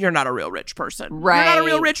said, you're not a real rich person. Right. You're not a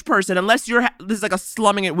real rich person unless this is like a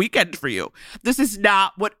slumming it weekend for you. This is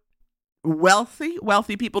not what wealthy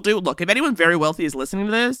people do. Look, if anyone very wealthy is listening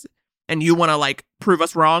to this and you want to like prove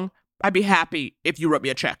us wrong, I'd be happy if you wrote me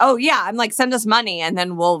a check. Oh yeah, I'm like, send us money and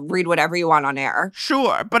then we'll read whatever you want on air.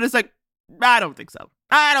 Sure, but it's like, I don't think so.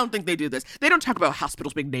 I don't think they do this. They don't talk about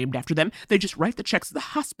hospitals being named after them. They just write the checks to the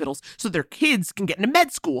hospitals so their kids can get into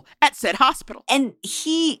med school at said hospital. And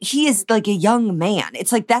he is like a young man.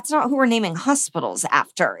 It's like, that's not who we're naming hospitals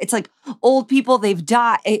after. It's like old people, they've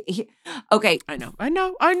died. Okay. I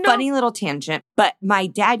know. Funny little tangent, but my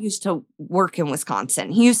dad used to work in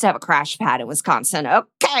Wisconsin. He used to have a crash pad in Wisconsin.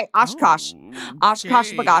 Okay, Oshkosh.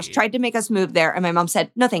 Oshkosh Bagosh tried to make us move there, and my mom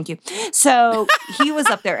said, no, thank you. So he was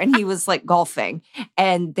up there, and he was like golfing.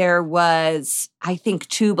 And there was, I think,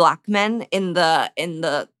 2 black men in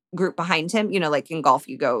the group behind him. You know, like in golf,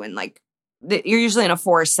 you go and like, you're usually in a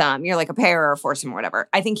foursome. You're like a pair or a foursome or whatever.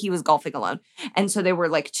 I think he was golfing alone. And so there were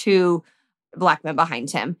like 2 black men behind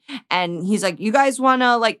him. And he's like, you guys want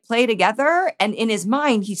to like play together? And in his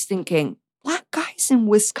mind, he's thinking, black guys in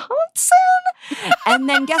Wisconsin? And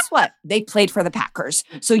then guess what? They played for the Packers.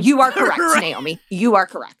 So you are correct, Naomi. You are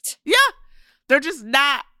correct. Yeah. They're just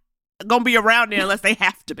not gonna be around there unless they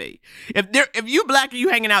have to be. If you black and you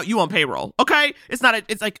hanging out, you on payroll. Okay? It's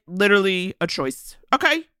like literally a choice.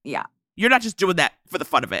 Okay? Yeah. You're not just doing that for the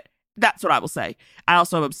fun of it. That's what I will say. I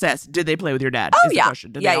also am obsessed. Did they play with your dad? Oh, is the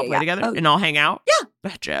question. Did they all play together and all hang out?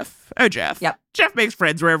 Yeah. Jeff. Oh, Jeff. Yep. Jeff makes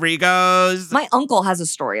friends wherever he goes. My uncle has a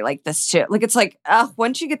story like this too. Like, it's like,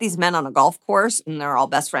 once you get these men on a golf course and they're all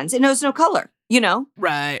best friends, it knows no color, you know?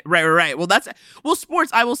 Right. Well,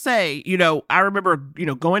 sports, I will say, I remember,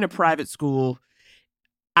 going to private school.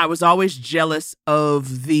 I was always jealous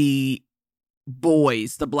of the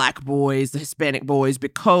boys, the black boys, the Hispanic boys,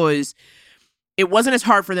 because it wasn't as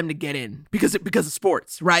hard for them to get in because of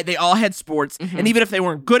sports, right? They all had sports. Mm-hmm. And even if they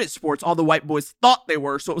weren't good at sports, all the white boys thought they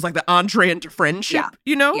were. So it was like the entree into friendship,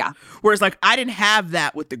 Yeah. Whereas like I didn't have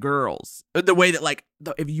that with the girls. The way that like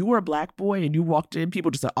if you were a black boy and you walked in, people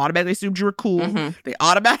just automatically assumed you were cool. Mm-hmm. They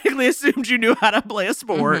automatically assumed you knew how to play a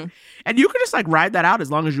sport. Mm-hmm. And you could just like ride that out as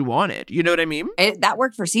long as you wanted. You know what I mean? That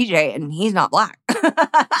worked for CJ and he's not black.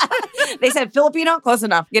 They said, Filipino, close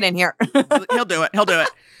enough. Get in here. He'll do it.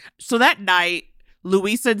 So that night,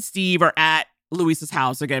 Louisa and Steve are at Louisa's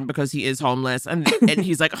house again because he is homeless. And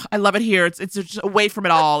he's like, oh, I love it here. It's just away from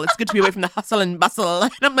it all. It's good to be away from the hustle and bustle.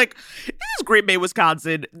 And I'm like, this is Green Bay,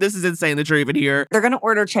 Wisconsin. This is insane that you're even here. They're going to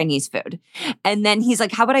order Chinese food. And then he's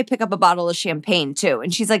like, how about I pick up a bottle of champagne too?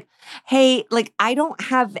 And she's like, hey, like, I don't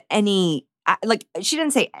have any... like, she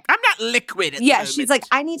didn't say... I'm not liquid at the moment. She's like,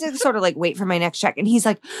 I need to sort of like wait for my next check. And he's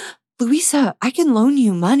like... Louisa, I can loan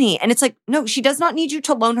you money. And it's like, no, she does not need you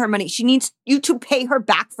to loan her money. She needs you to pay her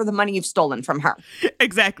back for the money you've stolen from her.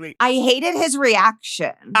 Exactly. I hated his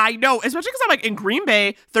reaction. I know, especially because I'm like, in Green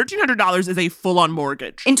Bay, $1,300 is a full-on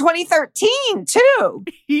mortgage. In 2013, too.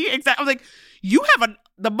 Exactly. I was like,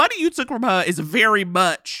 the money you took from her is very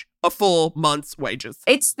much a full month's wages.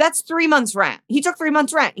 That's 3 months rent. He took 3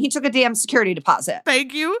 months rent. He took a damn security deposit.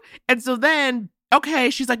 Thank you. And so then... okay,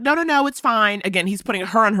 she's like, no, it's fine. Again, he's putting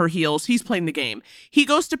her on her heels. He's playing the game. He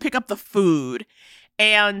goes to pick up the food.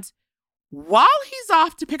 And while he's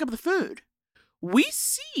off to pick up the food, we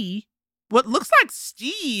see what looks like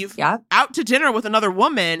Steve out to dinner with another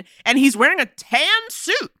woman. And he's wearing a tan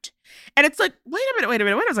suit. And it's like, wait a minute.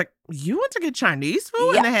 I was like, you went to get Chinese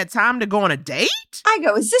food and they had time to go on a date? I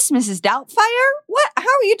go, is this Mrs. Doubtfire? What? How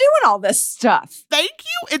are you doing all this stuff? Thank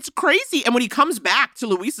you. It's crazy. And when he comes back to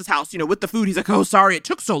Louisa's house, with the food, he's like, oh, sorry, it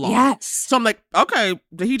took so long. Yes. So I'm like, okay,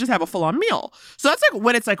 did he just have a full-on meal? So that's like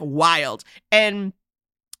when it's like wild. And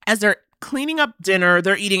as they're cleaning up dinner,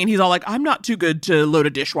 they're eating, and he's all like, I'm not too good to load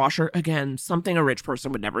a dishwasher. Again, something a rich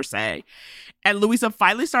person would never say. And Louisa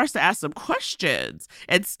finally starts to ask some questions,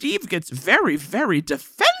 and Steve gets very, very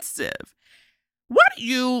defensive. Why don't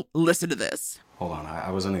you listen to this? Hold on,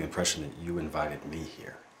 I was under the impression that you invited me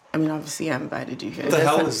here. I mean, obviously I invited you here. What the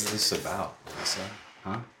hell is this about, Lisa?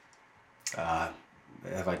 Huh?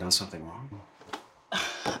 Have I done something wrong?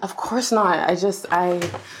 Of course not. It was just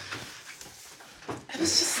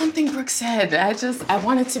something Brooke said. I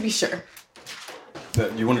wanted to be sure.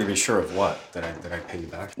 You wanted to be sure of what? That I pay you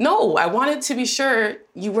back? No, I wanted to be sure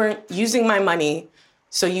you weren't using my money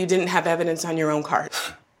so you didn't have evidence on your own card.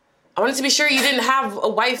 I wanted to be sure you didn't have a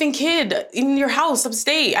wife and kid in your house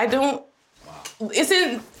upstate. Wow.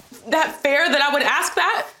 Isn't that fair that I would ask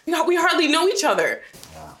that? We hardly know each other.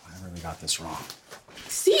 Wow, I really got this wrong.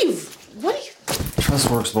 Steve, what are you... Trust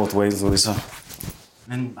works both ways, Louisa.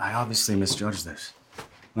 And I obviously misjudged this.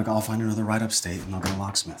 Look, I'll find another ride upstate and I'll get a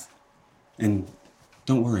locksmith. And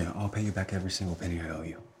don't worry, I'll pay you back every single penny I owe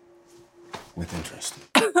you. With interest.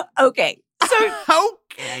 Okay. So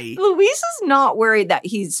okay. Louisa's not worried that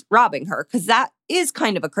he's robbing her, because that is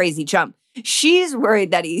kind of a crazy jump. She's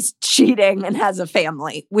worried that he's cheating and has a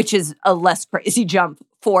family, which is a less crazy jump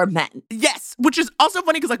for men. Yes, which is also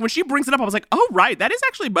funny because like when she brings it up, I was like, oh, right, that is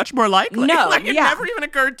actually much more likely. No, like it yeah. never even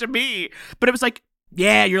occurred to me. But it was like,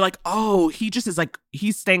 yeah, you're like, oh, he just is like,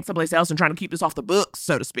 he's staying someplace else and trying to keep this off the books,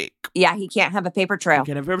 so to speak. Yeah, he can't have a paper trail. He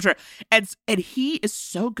can't have a paper trail. And he is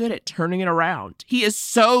so good at turning it around. He is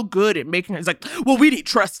so good at making it. It's like, well, we need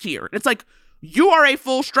trust here. And it's like, you are a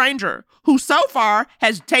full stranger who so far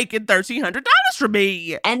has taken $1,300 from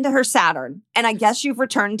me. And her Saturn. And I guess you've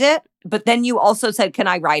returned it, but then you also said, can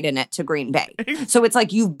I ride in it to Green Bay? So it's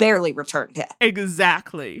like you've barely returned it.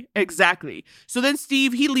 Exactly. So then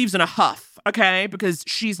Steve, he leaves in a huff, okay? Because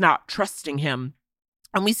she's not trusting him.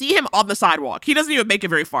 And we see him on the sidewalk. He doesn't even make it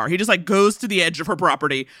very far. He just like goes to the edge of her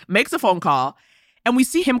property, makes a phone call, and we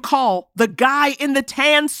see him call the guy in the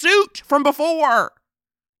tan suit from before.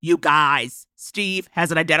 You guys, Steve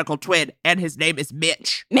has an identical twin, and his name is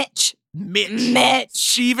Mitch. Mitch.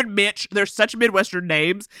 Steve and Mitch, they're such Midwestern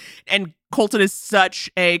names, and Colton is such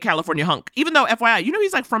a California hunk. Even though, FYI, you know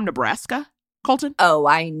he's like from Nebraska, Colton? Oh,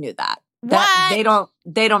 I knew that. What?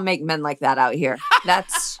 They don't make men like that out here.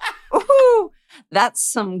 That's that's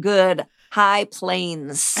some good high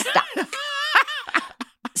plains stuff.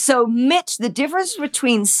 So Mitch, the difference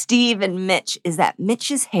between Steve and Mitch is that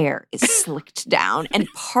Mitch's hair is slicked down and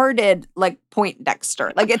parted like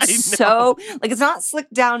Poindexter. Like it's so, like it's not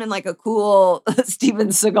slicked down in like a cool Steven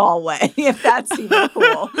Seagal way, if that's even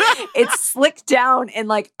cool. It's slicked down in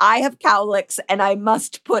like, I have cowlicks and I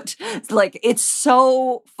must put, like, it's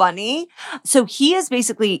so funny. So he has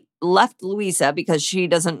basically left Louisa because she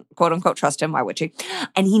doesn't quote unquote trust him. Why would she?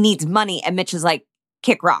 And he needs money. And Mitch is like,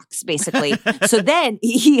 kick rocks, basically. So then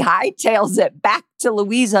he hightails it back to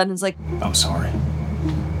Louisa and is like, I'm sorry.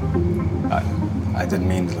 I didn't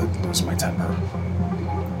mean to lose my temper.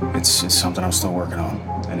 It's something I'm still working on,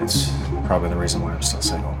 and it's probably the reason why I'm still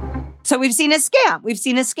single. So we've seen a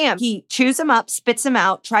scam. He chews him up, spits him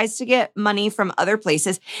out, tries to get money from other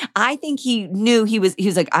places. I think he knew he was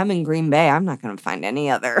like, I'm in Green Bay. I'm not going to find any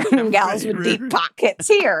other gals with deep pockets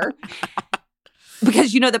here.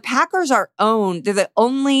 Because, you know, the Packers are owned. They're the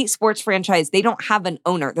only sports franchise. They don't have an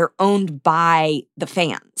owner. They're owned by the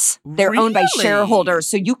fans. They're owned by shareholders.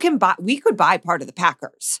 So we could buy part of the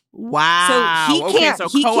Packers. Wow. So he can't. So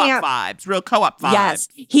co-op vibes, real co-op vibes. Yes.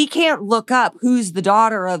 He can't look up who's the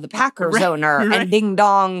daughter of the Packers owner and ding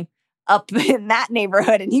dong up in that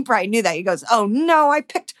neighborhood. And he probably knew that. He goes, oh no, I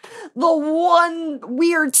picked the one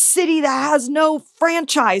weird city that has no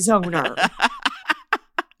franchise owner.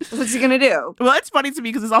 What's he going to do? Well, it's funny to me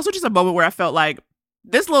because it's also just a moment where I felt like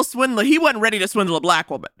this little swindler, he wasn't ready to swindle a black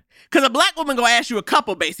woman. Because a black woman going to ask you a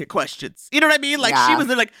couple basic questions. You know what I mean? Like, she was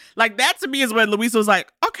like that to me is when Louisa was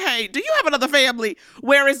like, okay, do you have another family?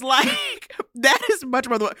 Whereas, like, that is much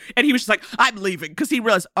more, and he was just like, I'm leaving. Because he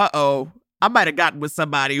realized, uh-oh, I might have gotten with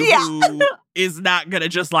somebody who is not going to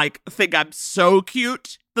just, like, think I'm so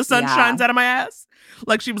cute. The sun shines out of my ass.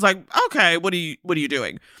 Like, she was like, okay, what are you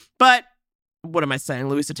doing? But what am I saying?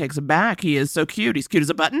 Louisa takes him back. He is so cute. He's cute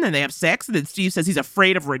as a button, and they have sex. And then Steve says he's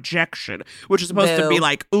afraid of rejection, which is supposed to be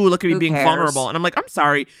like, ooh, look at me being vulnerable. And I'm like, I'm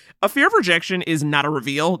sorry. A fear of rejection is not a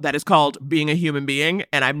reveal. That is called being a human being,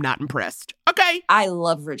 and I'm not impressed. Okay. I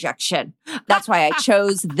love rejection. That's why I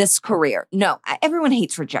chose this career. No, everyone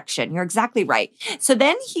hates rejection. You're exactly right. So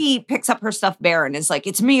then he picks up her stuffed bear and is like,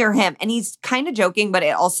 it's me or him. And he's kind of joking, but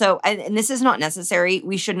it also, and this is not necessary.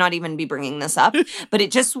 We should not even be bringing this up, but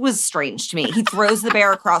it just was strange to me. He throws the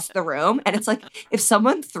bear across the room. And it's like, if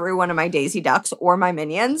someone threw one of my Daisy Ducks or my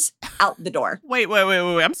Minions out the door. Wait.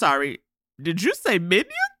 I'm sorry. Did you say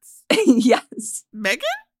Minions? Yes. Megan?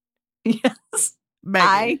 Yes.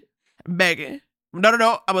 Megan.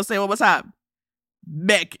 No. I'm going to say it one more time.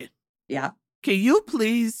 Megan. Yeah. Can you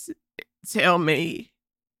please tell me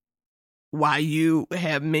why you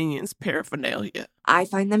have Minions paraphernalia? I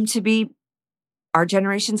find them to be our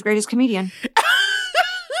generation's greatest comedian.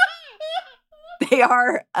 They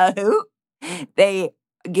are a hoot. They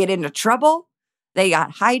get into trouble. They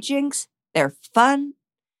got hijinks. They're fun.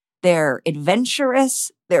 They're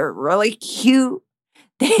adventurous. They're really cute.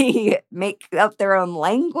 They make up their own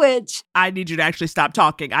language. I need you to actually stop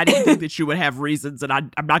talking. I didn't think that you would have reasons, and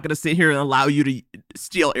I'm not going to sit here and allow you to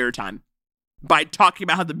steal airtime by talking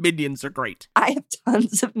about how the Minions are great. I have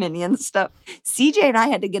tons of Minions stuff. CJ and I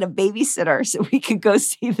had to get a babysitter so we could go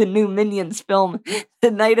see the new Minions film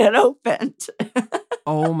the night it opened.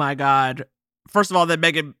 Oh my God. First of all, then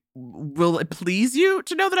Megan, will it please you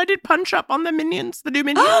to know that I did punch up on the Minions, the new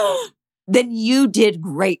Minions? Then you did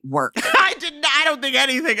great work. I didn't. I don't think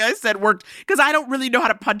anything I said worked because I don't really know how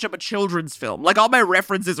to punch up a children's film. Like all my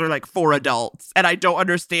references are like for adults and I don't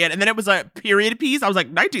understand. And then it was a period piece. I was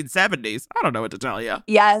like 1970s. I don't know what to tell you.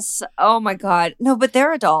 Yes. Oh my God. No, but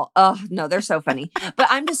they're adult. Oh no, they're so funny. But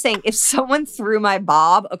I'm just saying, if someone threw my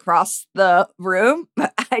bob across the room,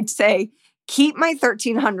 I'd say, keep my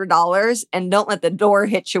 $1,300 and don't let the door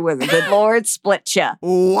hit you with a good Lord split you.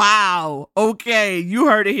 Wow. Okay. You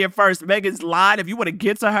heard it here first. Megan's line. If you want to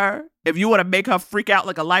get to her, if you want to make her freak out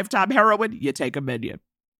like a Lifetime heroine, you take a Minion.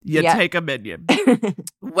 Take a Minion.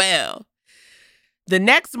 Well, the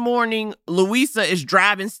next morning, Louisa is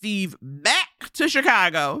driving Steve back to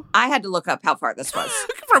Chicago. I had to look up how far this was.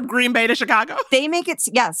 From Green Bay to Chicago? They make it,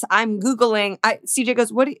 yes, I'm Googling. CJ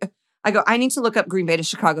goes, what do you... I go, I need to look up Green Bay to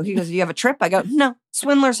Chicago. He goes, do you have a trip? I go, no,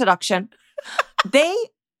 swindler seduction. They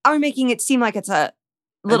are making it seem like it's a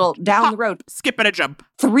little down the road. Skip and a jump.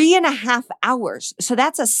 3.5 hours. So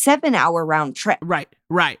that's a 7-hour round trip. Right.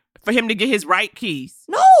 For him to get his right keys.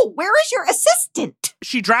 No, where is your assistant?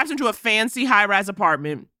 She drives into a fancy high-rise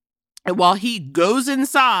apartment. And while he goes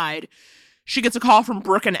inside, she gets a call from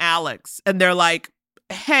Brooke and Alex. And they're like,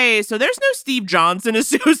 hey, so there's no Steve Johnson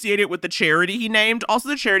associated with the charity he named. Also,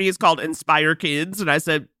 the charity is called Inspire Kids. And I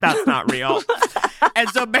said, that's not real. And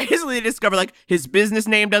so basically they discover like his business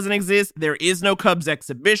name doesn't exist. There is no Cubs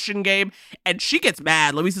exhibition game. And she gets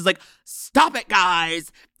mad. Louisa's like, stop it,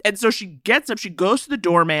 guys. And so she gets up. She goes to the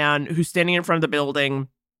doorman who's standing in front of the building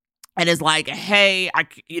and is like, hey,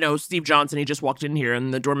 Steve Johnson, he just walked in here.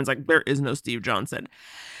 And the doorman's like, there is no Steve Johnson.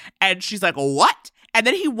 And she's like, what? And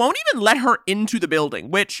then he won't even let her into the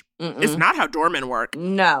building, which is not how doormen work.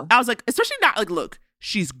 No. I was like, especially not like, look,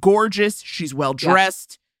 she's gorgeous. She's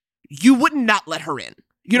well-dressed. Yeah. You would not let her in.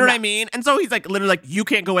 You know what I mean? And so he's like, literally like, you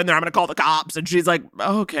can't go in there. I'm going to call the cops. And she's like,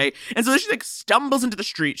 oh, okay. And so then she like stumbles into the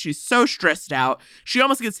street. She's so stressed out. She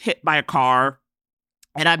almost gets hit by a car.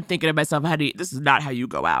 And I'm thinking to myself, honey, this is not how you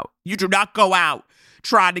go out. You do not go out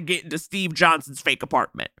trying to get into Steve Johnson's fake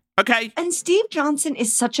apartment. Okay. And Steve Johnson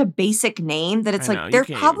is such a basic name that it's like there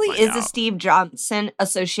probably is a Steve Johnson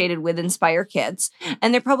associated with Inspire Kids.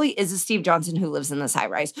 And there probably is a Steve Johnson who lives in this high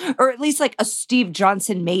rise. Or at least like a Steve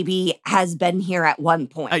Johnson maybe has been here at one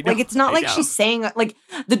point. Like it's not like she's saying like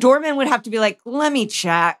the doorman would have to be like, let me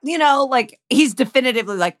check. You know, like he's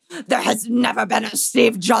definitively like, there has never been a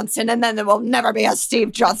Steve Johnson and then there will never be a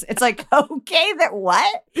Steve Johnson. It's like, okay, that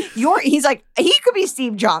what? He's like, he could be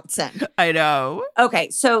Steve Johnson. I know. Okay,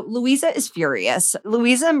 so Louisa is furious.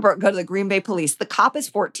 Louisa and Brooke go to the Green Bay police. The cop is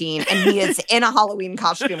 14 and he is in a Halloween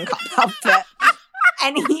costume cop outfit.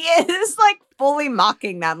 And he is like fully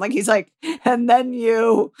mocking them. Like he's like, and then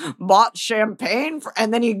you bought champagne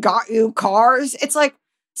and then he got you cars. It's like,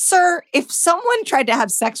 sir, if someone tried to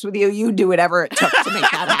have sex with you, you'd do whatever it took to make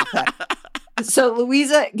that happen. So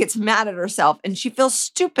Louisa gets mad at herself and she feels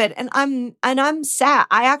stupid and I'm sad.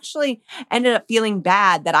 I actually ended up feeling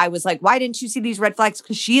bad that I was like, why didn't you see these red flags?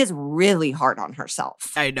 Because she is really hard on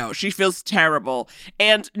herself. I know. She feels terrible.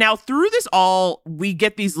 And now through this all, we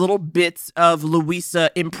get these little bits of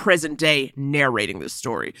Louisa in present day narrating this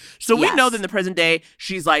story. So we know that in the present day,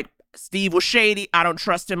 she's like, Steve was shady. I don't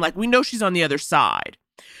trust him. Like we know she's on the other side.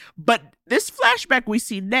 But this flashback we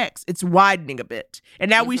see next, it's widening a bit.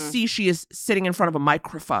 And now we see she is sitting in front of a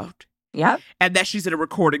microphone. Yep. And that she's in a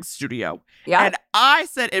recording studio. Yeah. And I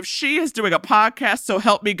said, if she is doing a podcast, so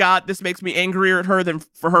help me God, this makes me angrier at her than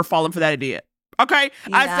for her falling for that idiot. Okay?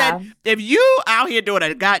 Yeah. I said, if you out here doing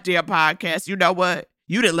a goddamn podcast, you know what?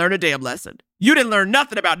 You didn't learn a damn lesson. You didn't learn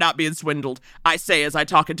nothing about not being swindled. I say as I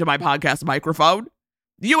talk into my podcast microphone,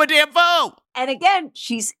 you a damn fool. And again,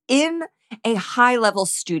 she's in a high-level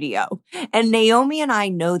studio. And Naomi and I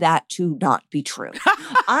know that to not be true.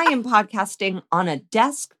 I am podcasting on a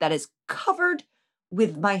desk that is covered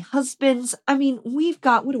with my husband's. I mean, we've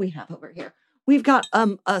got, what do we have over here? We've got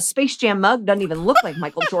a Space Jam mug, doesn't even look like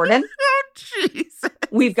Michael Jordan. Oh, Jesus.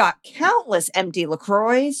 We've got countless empty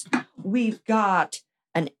LaCroix. We've got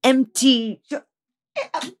an empty,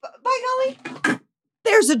 by golly,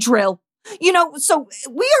 there's a drill. You know, so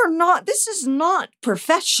this is not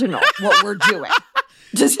professional, what we're doing.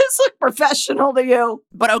 Does this look professional to you?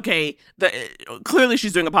 But okay, clearly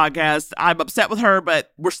she's doing a podcast. I'm upset with her,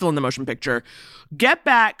 but we're still in the motion picture. Get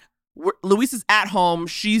back. Luisa's at home.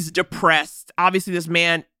 She's depressed. Obviously, this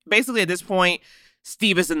man, basically at this point,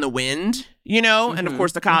 Steve is in the wind, you know? Mm-hmm, and of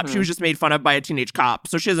course, the cop, she was just made fun of by a teenage cop,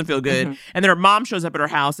 so she doesn't feel good. Mm-hmm. And then her mom shows up at her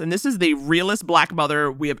house, and this is the realest Black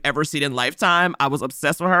mother we have ever seen in Lifetime. I was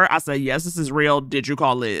obsessed with her. I said, yes, this is real. Did you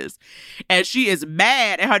call Liz? And she is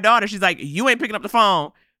mad at her daughter. She's like, you ain't picking up the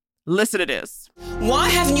phone. Listen to this. Why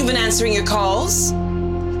haven't you been answering your calls?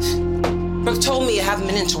 Brooke told me you haven't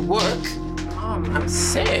been into work. Mom, I'm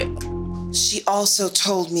sick. She also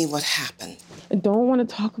told me what happened. I don't want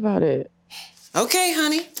to talk about it. Okay,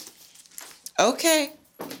 honey. Okay.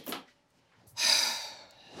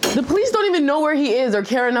 The police don't even know where he is or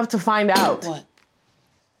care enough to find out. What?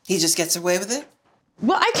 He just gets away with it?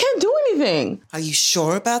 Well, I can't do anything. Are you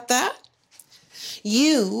sure about that?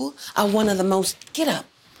 You are one of the most,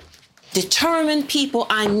 determined people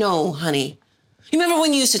I know, honey. You remember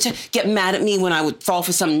when you used to get mad at me when I would fall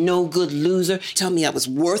for some no-good loser, tell me I was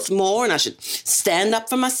worth more and I should stand up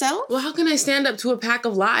for myself? Well, how can I stand up to a pack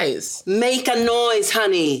of lies? Make a noise,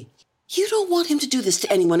 honey. You don't want him to do this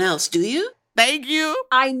to anyone else, do you? Thank you.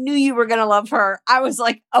 I knew you were going to love her. I was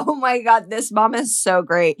like, oh my God, this mama is so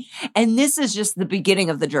great. And this is just the beginning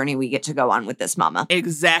of the journey we get to go on with this mama.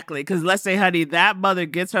 Exactly. Because let's say, honey, that mother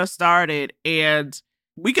gets her started and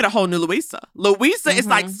we get a whole new Luisa. Luisa is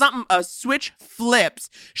like a switch flips.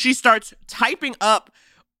 She starts typing up.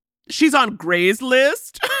 She's on Gray's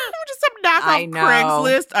List, which is some knockoff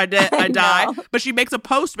Craigslist. I die. But she makes a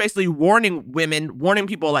post basically warning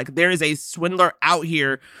people like there is a swindler out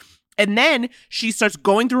here. And then she starts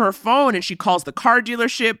going through her phone and she calls the car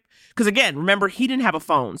dealership. Because again, remember, he didn't have a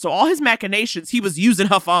phone. So all his machinations, he was using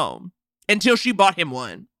her phone until she bought him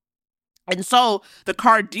one. And so the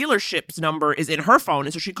car dealership's number is in her phone.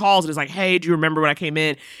 And so she calls and is like, hey, do you remember when I came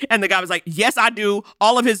in? And the guy was like, yes, I do.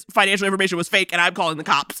 All of his financial information was fake and I'm calling the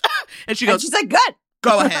cops. And she goes, she's like, good.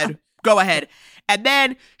 Go ahead. And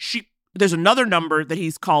then there's another number that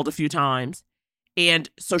he's called a few times. And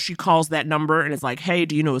so she calls that number and is like, hey,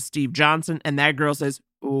 do you know a Steve Johnson? And that girl says,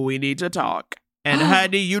 we need to talk. And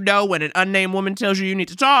honey, you know when an unnamed woman tells you need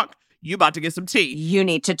to talk, you about to get some tea. You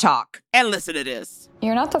need to talk. And listen to this.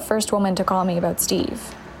 You're not the first woman to call me about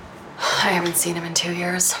Steve. I haven't seen him in 2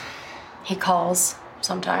 years. He calls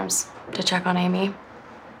sometimes to check on Amy.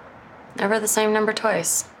 Never the same number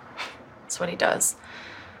twice. That's what he does.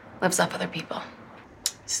 Lives off other people.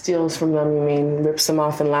 Steals from them, you mean? Rips them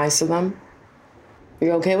off and lies to them?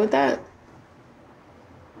 You okay with that?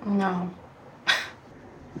 No.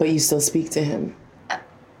 But you still speak to him?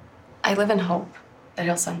 I live in hope that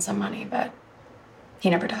he'll send some money, but he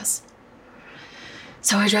never does.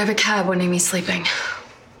 So I drive a cab when Amy's sleeping.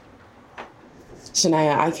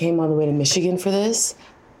 Shania, I came all the way to Michigan for this.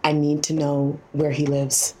 I need to know where he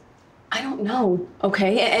lives. I don't know,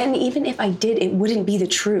 okay? And even if I did, it wouldn't be the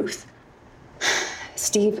truth.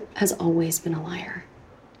 Steve has always been a liar.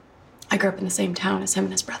 I grew up in the same town as him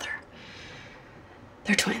and his brother.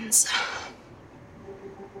 They're twins.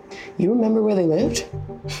 You remember where they lived?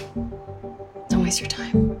 Don't waste your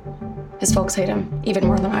time. His folks hate him even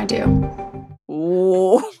more than I do.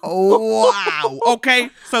 Oh, wow. Okay,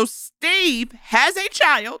 so Steve has a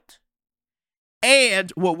child.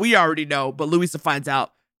 And what we already know, but Luisa finds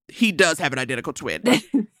out, he does have an identical twin.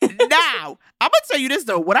 Now, I'm going to tell you this,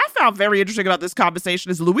 though. What I found very interesting about this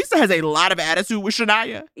conversation is Luisa has a lot of attitude with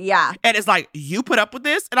Shania. Yeah. And it's like, you put up with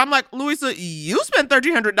this? And I'm like, Luisa, you spent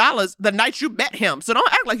 $1,300 the night you met him. So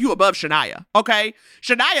don't act like you above Shania, okay?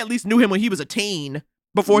 Shania at least knew him when he was a teen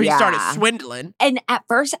before he started swindling. And at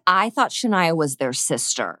first, I thought Shania was their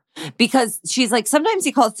sister because she's like, sometimes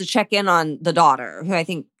he calls to check in on the daughter, who I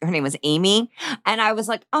think her name was Amy. And I was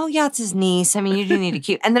like, oh, yeah, it's his niece. I mean, you do need to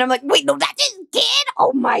keep. And then I'm like, wait, no, that's his kid?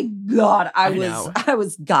 Oh, my God. I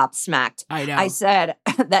was gobsmacked. I know. I said,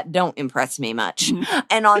 that don't impress me much.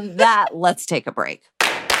 And on that, let's take a break.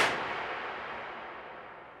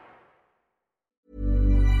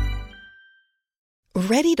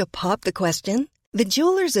 Ready to pop the question? The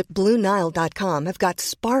jewelers at BlueNile.com have got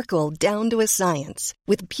sparkle down to a science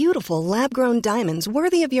with beautiful lab-grown diamonds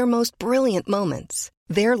worthy of your most brilliant moments.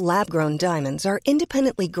 Their lab-grown diamonds are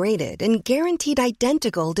independently graded and guaranteed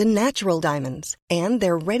identical to natural diamonds, and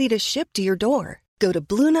they're ready to ship to your door. Go to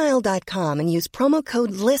BlueNile.com and use promo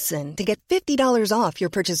code LISTEN to get $50 off your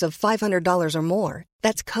purchase of $500 or more.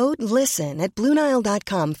 That's code LISTEN at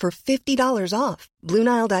BlueNile.com for $50 off.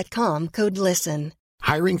 BlueNile.com, code LISTEN.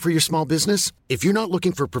 Hiring for your small business? If you're not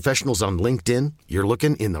looking for professionals on LinkedIn, you're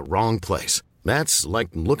looking in the wrong place. That's like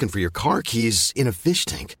looking for your car keys in a fish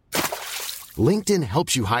tank. LinkedIn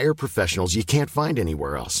helps you hire professionals you can't find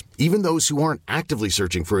anywhere else, even those who aren't actively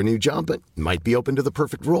searching for a new job but might be open to the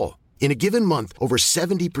perfect role. In a given month, over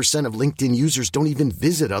 70% of LinkedIn users don't even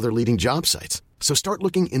visit other leading job sites. So start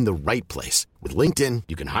looking in the right place. With LinkedIn,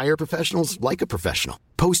 you can hire professionals like a professional.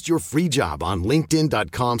 Post your free job on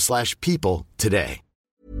linkedin.com/people today.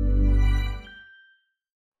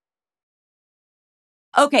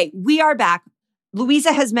 Okay, we are back.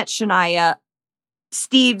 Louisa has met Shania,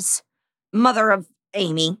 Steve's mother of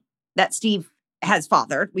Amy, that Steve has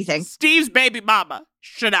fathered, we think. Steve's baby mama,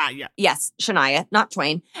 Shania. Yes, Shania, not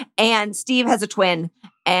Twain. And Steve has a twin.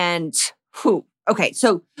 And who? Okay,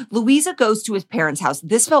 so Louisa goes to his parents' house.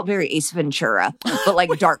 This felt very Ace Ventura, but like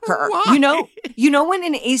darker. You know when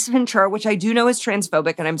in Ace Ventura, which I do know is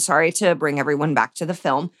transphobic, and I'm sorry to bring everyone back to the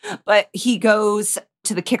film, but he goes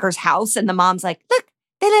to the kicker's house and the mom's like, look,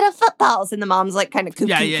 they little footballs. And the mom's like kind of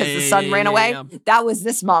kooky because the son ran away. Yeah. That was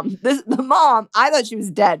this mom. The mom, I thought she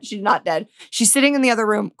was dead. She's not dead. She's sitting in the other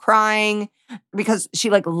room crying because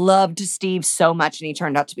she like loved Steve so much and he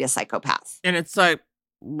turned out to be a psychopath. And it's like,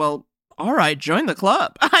 well, all right, join the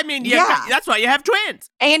club. I mean, yeah, that's why you have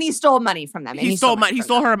twins. And he stole money from them. He stole money. He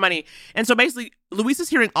stole her money. And so basically, Louisa's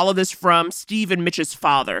hearing all of this from Steve and Mitch's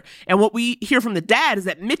father. And what we hear from the dad is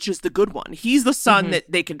that Mitch is the good one. He's the son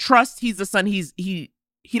that they can trust. He's the son.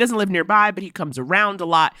 He doesn't live nearby, but he comes around a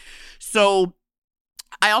lot. So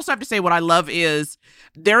I also have to say what I love is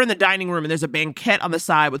they're in the dining room and there's a banquette on the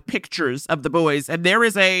side with pictures of the boys. And there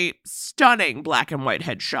is a stunning black and white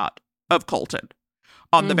headshot of Colton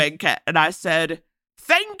on the banquette. And I said,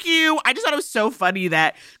 thank you. I just thought it was so funny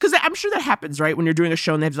that, because I'm sure that happens, right? When you're doing a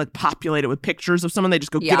show and they have to like populate it with pictures of someone, they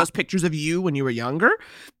just go give us pictures of you when you were younger.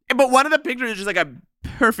 But one of the pictures is just like a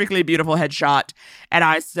perfectly beautiful headshot. And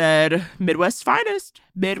I said, Midwest's finest.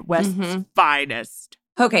 Midwest's finest.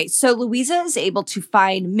 Okay, so Louisa is able to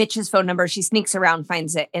find Mitch's phone number. She sneaks around,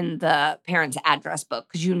 finds it in the parents' address book,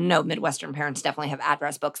 because you know Midwestern parents definitely have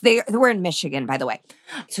address books. They were in Michigan, by the way.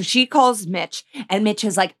 So she calls Mitch, and Mitch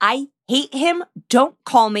is like, I hate him. Don't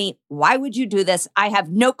call me. Why would you do this? I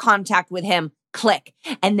have no contact with him. Click.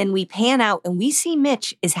 And then we pan out, and we see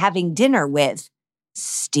Mitch is having dinner with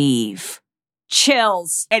Steve.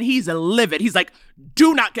 Chills. And he's livid. He's like,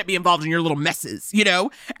 do not get me involved in your little messes, you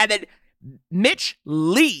know? And then Mitch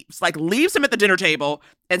leaves him at the dinner table.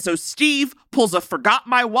 And so Steve pulls a forgot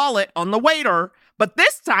my wallet on the waiter. But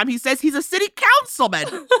this time he says he's a city councilman.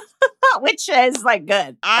 Which is like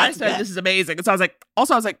good. I said, this is amazing. And so I was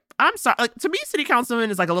like, I'm sorry. Like, to me, city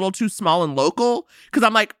councilman is like a little too small and local. Because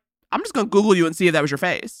I'm like, I'm just going to Google you and see if that was your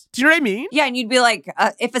face. Do you know what I mean? Yeah, and you'd be like,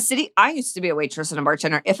 I used to be a waitress and a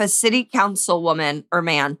bartender. If a city council woman or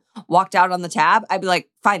man walked out on the tab, I'd be like,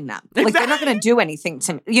 find them. Like, exactly. They're not going to do anything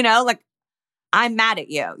to me. You know, like, I'm mad at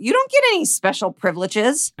you. You don't get any special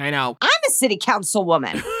privileges. I know. I'm a city council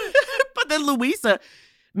woman. But then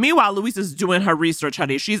Louisa's doing her research,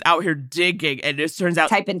 honey. She's out here digging, and it turns out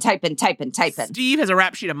typing. Steve has a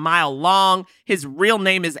rap sheet a mile long. His real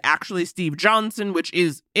name is actually Steve Johnson, which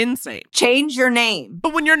is insane. Change your name.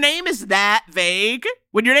 But when your name is that vague,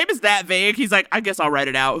 he's like, I guess I'll write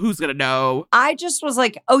it out. Who's gonna know? I just was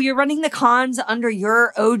like, oh, you're running the cons under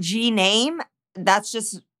your OG name? That's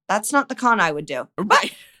not the con I would do.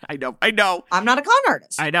 Right. I know. I'm not a con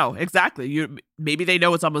artist. I know, exactly. Maybe they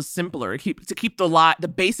know it's almost simpler. To keep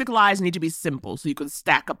the basic lies need to be simple so you can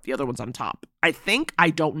stack up the other ones on top. I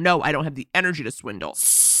don't know. I don't have the energy to swindle.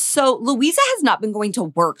 So Louisa has not been going to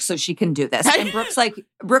work so she can do this. And Brooke's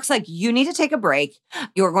like, you need to take a break.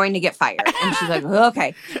 You're going to get fired. And she's like,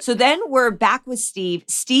 okay. So then we're back with Steve.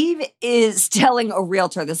 Steve is telling a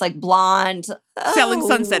realtor, this like blonde. Selling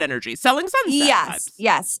sunset energy. Selling sunset.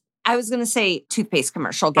 Yes. I was going to say toothpaste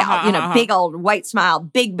commercial gal, big old white smile,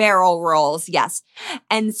 big barrel rolls. Yes.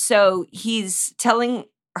 And so he's telling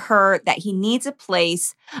her that he needs a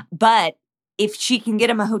place, but if she can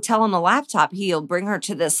get him a hotel and a laptop, he'll bring her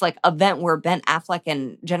to this like event where Ben Affleck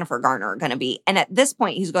and Jennifer Garner are going to be. And at this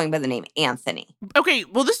point, he's going by the name Anthony. Okay.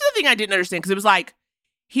 Well, this is the thing I didn't understand, because it was like,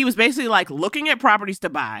 he was basically like looking at properties to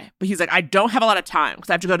buy, but he's like, I don't have a lot of time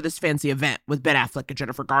because I have to go to this fancy event with Ben Affleck and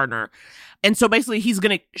Jennifer Garner. And so basically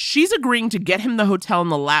she's agreeing to get him the hotel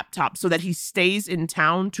and the laptop so that he stays in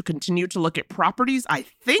town to continue to look at properties, I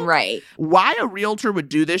think. Right. Why a realtor would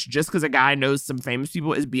do this just because a guy knows some famous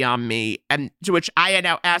people is beyond me. And to which I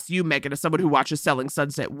now ask you, Megan, as someone who watches Selling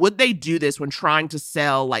Sunset, would they do this when trying to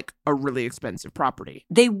sell like a really expensive property?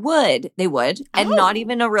 They would. And not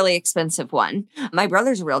even a really expensive one. My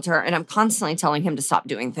brothers a realtor and I'm constantly telling him to stop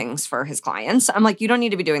doing things for his clients. I'm like, you don't need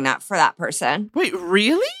to be doing that for that person. Wait,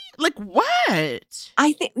 really? Like what?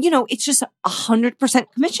 I think, it's just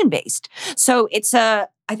 100% commission based. So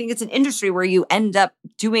I think it's an industry where you end up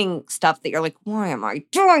doing stuff that you're like, why am I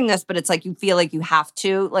doing this? But it's like, you feel like you have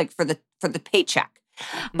to, like for the paycheck.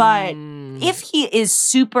 But if he is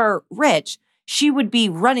super rich, she would be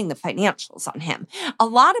running the financials on him. A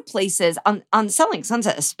lot of places on Selling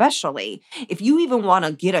Sunset, especially, if you even want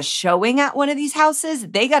to get a showing at one of these houses,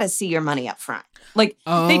 they got to see your money up front. Like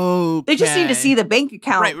they just need to see the bank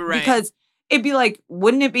account because it'd be like,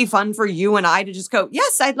 wouldn't it be fun for you and I to just go,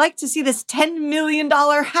 yes, I'd like to see this $10 million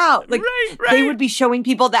house. Like they would be showing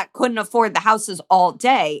people that couldn't afford the houses all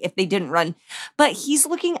day if they didn't run. But he's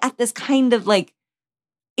looking at this kind of like,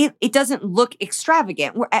 it doesn't look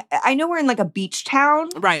extravagant. I know we're in like a beach town.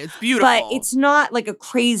 Right, it's beautiful. But it's not like a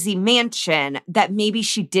crazy mansion that maybe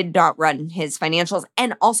she did not run his financials.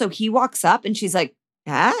 And also he walks up and she's like,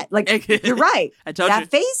 like, you're right. I told that you.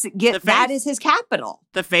 face, that is his capital.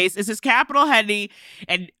 The face is his capital, honey.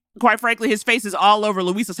 And quite frankly, his face is all over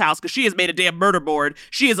Luisa's house because she has made a damn murder board.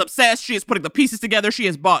 She is obsessed. She is putting the pieces together. She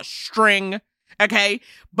has bought string. Okay?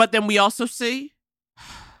 But then we also see,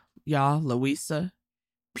 y'all, Luisa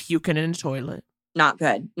puking in the toilet. Not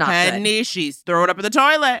good. Not honey, good. She's throwing up in the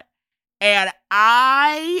toilet. And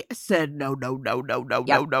I said, no.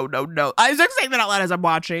 I was just saying that out loud as I'm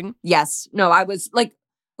watching. Yes. No, I was like,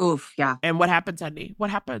 oof, yeah. And what happens, honey?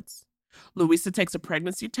 What happens? Luisa takes a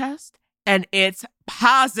pregnancy test, and it's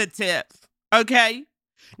positive. Okay?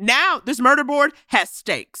 Now, this murder board has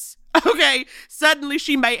stakes. Okay? Suddenly,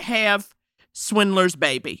 she might have Swindler's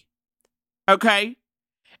baby. Okay?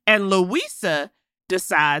 And Luisa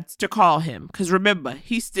decides to call him. Because remember,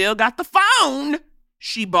 he still got the phone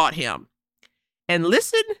she bought him. And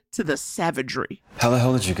listen to the savagery. How the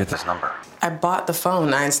hell did you get this number? I bought the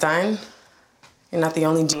phone, Einstein. You're not the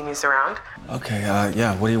only genius around. Okay,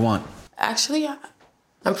 yeah, what do you want? Actually,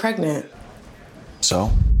 I'm pregnant.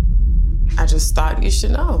 So? I just thought you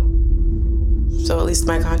should know. So at least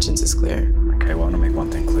my conscience is clear. Okay, well, I'm gonna make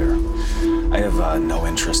one thing clear. I have no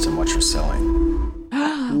interest in what you're selling.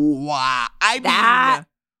 Wow.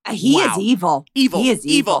 He is evil. Evil. He is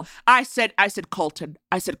evil. I said, Colton.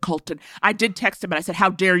 I did text him and I said, how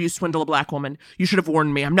dare you swindle a black woman? You should have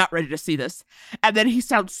warned me. I'm not ready to see this. And then he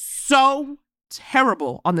sounds so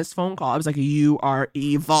terrible on this phone call. I was like, you are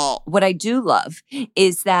evil. What I do love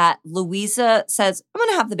is that Luisa says, I'm going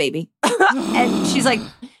to have the baby. And she's like,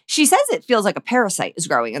 she says it feels like a parasite is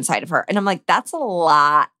growing inside of her. And I'm like, that's a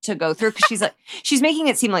lot to go through. Because she's like, she's making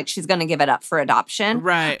it seem like she's going to give it up for adoption.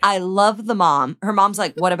 Right. I love the mom. Her mom's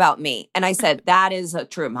like, what about me? And I said, that is a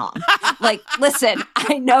true mom. Like, listen,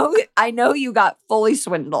 I know you got fully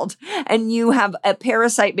swindled and you have a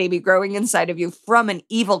parasite baby growing inside of you from an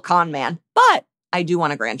evil con man. But I do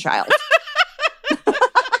want a grandchild.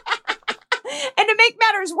 And to make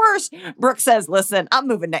matters worse, Brooke says, listen, I'm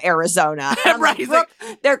moving to Arizona. And I'm right. like, Brooke,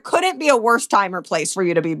 there couldn't be a worse time or place for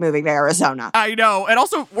you to be moving to Arizona. I know. And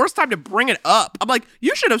also, worst time to bring it up. I'm like,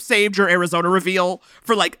 you should have saved your Arizona reveal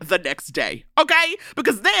for like the next day. Okay?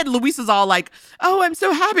 Because then Luisa's all like, oh, I'm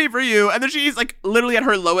so happy for you. And then she's like literally at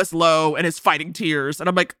her lowest low and is fighting tears. And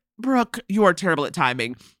I'm like, Brooke, you are terrible at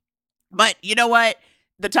timing. But you know what?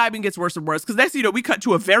 The timing gets worse and worse because next, we cut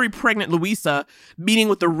to a very pregnant Luisa meeting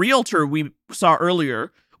with the realtor we saw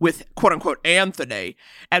earlier with quote unquote Anthony.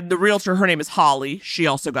 And the realtor, her name is Holly. She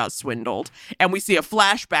also got swindled. And we see a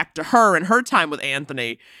flashback to her and her time with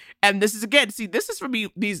Anthony. And this is again, this is for me,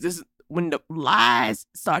 this is when the lies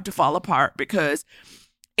start to fall apart because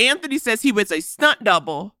Anthony says he was a stunt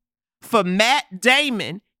double for Matt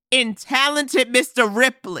Damon in Talented Mr.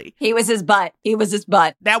 Ripley. He was his butt.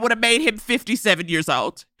 That would have made him 57 years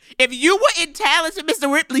old. If you were in Talented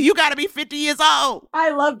Mr. Ripley, you got to be 50 years old. I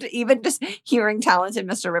loved even just hearing Talented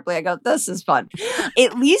Mr. Ripley. I go, this is fun.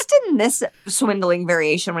 At least in this swindling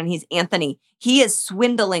variation, when he's Anthony, he is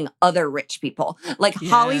swindling other rich people. Like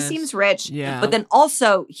Holly seems rich, but then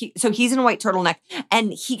also, he's in a white turtleneck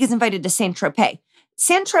and he gets invited to Saint-Tropez.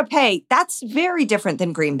 Saint-Tropez, that's very different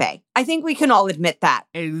than Green Bay. I think we can all admit that.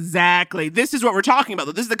 Exactly. This is what we're talking about.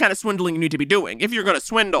 This is the kind of swindling you need to be doing. If you're going to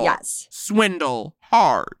swindle, swindle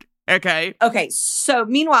hard. Okay? Okay, so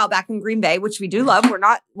meanwhile, back in Green Bay, which we do love, we're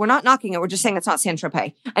not knocking it. We're just saying it's not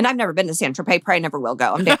Saint-Tropez. And I've never been to Saint-Tropez, probably never will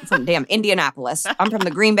go. I'm from damn Indianapolis. I'm from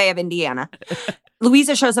the Green Bay of Indiana.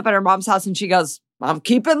 Louisa shows up at her mom's house and she goes, I'm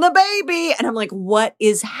keeping the baby. And I'm like, what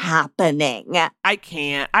is happening? I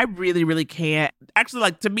can't. I really, really can't. Actually,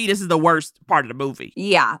 like, to me, this is the worst part of the movie.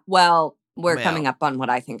 Yeah, well, we're coming up on what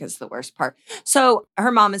I think is the worst part. So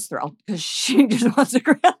her mom is thrilled because she just wants a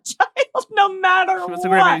grandchild. no matter She wants to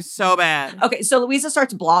grab baby so bad. Okay, so Louisa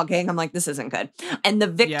starts blogging. I'm like, this isn't good. And the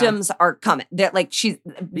victims are coming. They're like,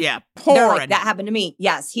 they're like, that happened to me.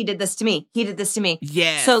 Yes, he did this to me. He did this to me.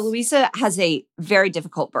 Yes. So Louisa has a very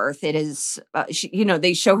difficult birth. It is,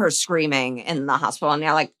 they show her screaming in the hospital, and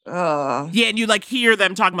they're like, ugh. Yeah, and you like hear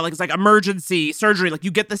them talking about like, it's like emergency surgery. Like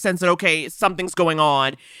you get the sense that, okay, something's going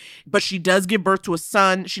on. But she does give birth to a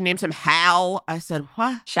son. She names him Hal. I said,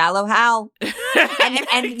 what? Shallow Hal.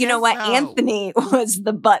 and you know what? So. Anthony was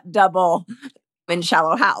the butt double in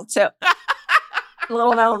Shallow Hal, too.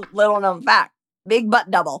 little known fact. Big butt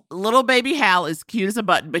double. Little baby Hal is cute as a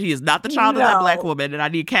button, but he is not the child of that black woman, and I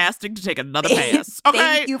need casting to take another pass. Okay?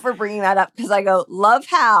 Thank you for bringing that up, because I go, love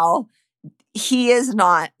Hal. He is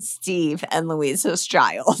not Steve and Louisa's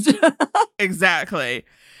child. Exactly.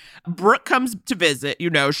 Brooke comes to visit.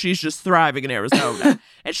 She's just thriving in Arizona.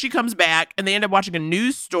 And she comes back, and they end up watching a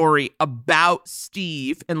news story about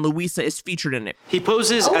Steve, and Louisa is featured in it. He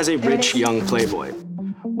poses as a rich young playboy,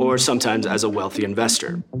 or sometimes as a wealthy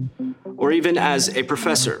investor, or even as a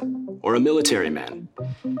professor or a military man.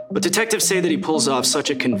 But detectives say that he pulls off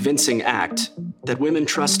such a convincing act that women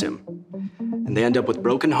trust him, and they end up with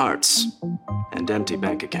broken hearts and empty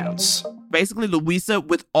bank accounts. Basically, Louisa,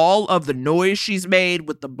 with all of the noise she's made,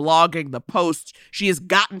 with the blogging, the posts, she has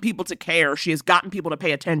gotten people to care. She has gotten people to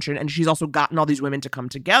pay attention, and she's also gotten all these women to come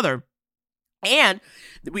together. And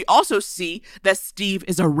we also see that Steve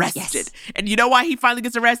is arrested. Yes. And you know why he finally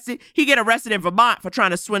gets arrested? He get arrested in Vermont for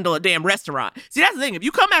trying to swindle a damn restaurant. See, that's the thing. If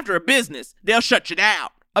you come after a business, they'll shut you down.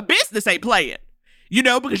 A business ain't playing.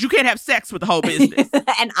 Because you can't have sex with the whole business.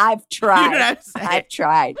 And I've tried. You know what I'm saying? I've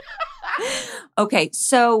tried. Okay,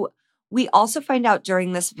 so we also find out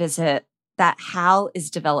during this visit that Hal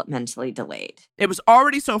is developmentally delayed. It was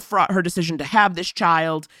already so fraught, her decision to have this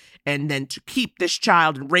child and then to keep this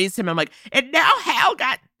child and raise him. I'm like, and now Hal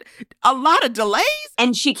got a lot of delays?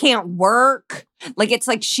 And she can't work. Like, it's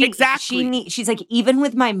like she's like, even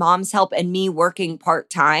with my mom's help and me working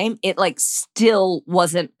part-time, it like still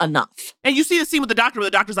wasn't enough. And you see the scene with the doctor where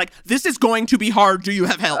the doctor's like, this is going to be hard. Do you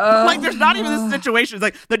have help? Like, there's not even this situation. It's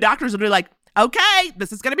like the doctor's literally like, okay,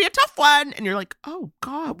 this is going to be a tough one. And you're like, oh,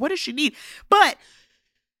 God, what does she need? But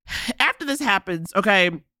after this happens,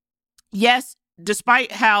 okay, yes,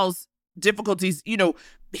 despite Hal's difficulties,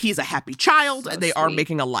 he's a happy child and they are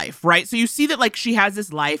making a life, right? So you see that, like, she has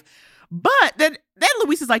this life. But then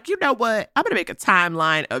Louisa's like, you know what? I'm going to make a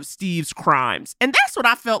timeline of Steve's crimes. And that's what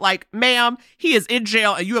I felt like, ma'am, he is in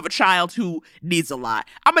jail and you have a child who needs a lot.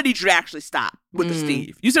 I'm going to need you to actually stop with the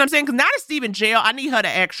Steve. You see what I'm saying? Because now that Steve in jail, I need her to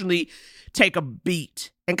actually take a beat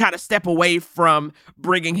and kind of step away from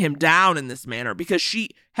bringing him down in this manner because she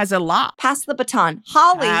has a lot. Pass the baton.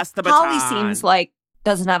 Holly seems like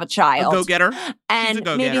doesn't have a child. A go-getter. And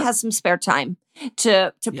maybe has some spare time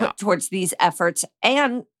to put towards these efforts.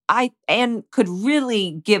 And could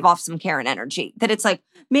really give off some Karen energy. That it's like,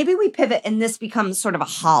 maybe we pivot and this becomes sort of a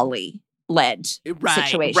Holly-led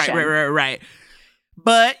situation. Right.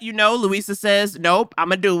 But, Louisa says, nope, I'm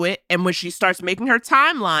going to do it. And when she starts making her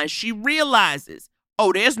timeline, she realizes,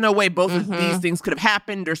 oh, there's no way both of these things could have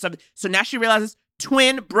happened or something. So now she realizes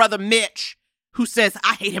twin brother Mitch, who says,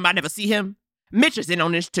 I hate him, I never see him. Mitch is in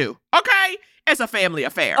on this too. Okay? It's a family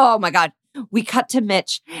affair. Oh, my God. We cut to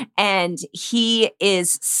Mitch, and he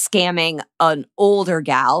is scamming an older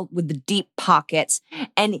gal with the deep pockets,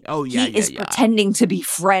 and he is pretending to be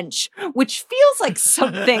French, which feels like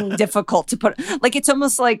something difficult to put. Like, it's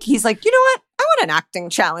almost like he's like, you know what? I want an acting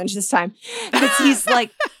challenge this time. Because he's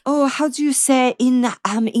like, oh, how do you say in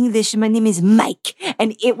English? My name is Mike.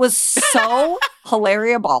 And it was so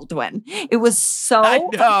Hilaria Baldwin. It was so,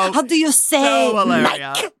 how do you say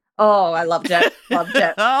Mike? Oh, I loved it.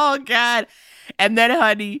 Oh, God. And then,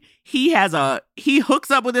 honey, he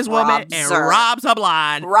hooks up with this woman and robs her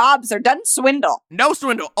blind. Robs her, doesn't swindle. No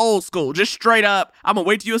swindle, old school. Just straight up, I'm going to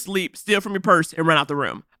wait till you're asleep, steal from your purse, and run out the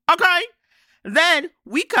room. Okay? Then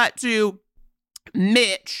we cut to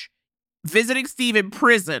Mitch visiting Steve in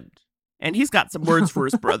prison. And he's got some words for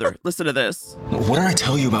his brother. Listen to this. What did I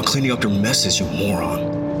tell you about cleaning up your messes, you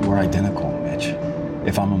moron? We're identical, Mitch.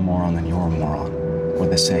 If I'm a moron, then you're a moron. We're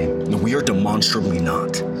the same. No, we are demonstrably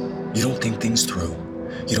not. You don't think things through.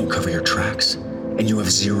 You don't cover your tracks. And you have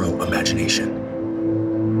zero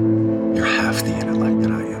imagination. You're half the intellect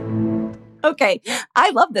that I am. Okay, I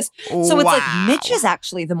love this. So it's like Mitch is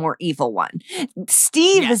actually the more evil one.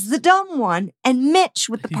 Steve is the dumb one. And Mitch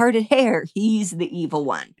with the parted hair, he's the evil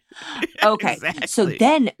one. Okay, so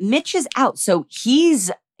then Mitch is out. So he's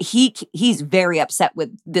he's very upset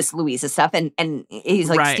with this Louisa stuff. And he's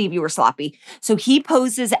like, Right. Steve, you were sloppy. So he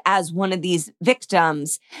poses as one of these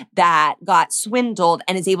victims that got swindled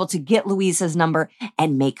and is able to get Louisa's number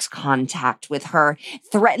and makes contact with her,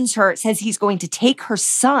 threatens her, says he's going to take her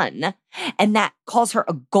son, and that calls her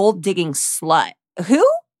a gold-digging slut. Who?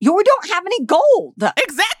 You don't have any gold.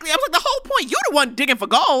 Exactly. I was like, the whole point, you the one digging for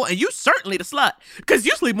gold, and you certainly the slut, because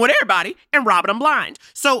you sleeping with everybody and robbing them blind.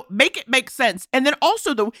 So make it make sense. And then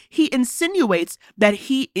also, though, he insinuates that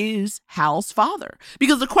he is Hal's father.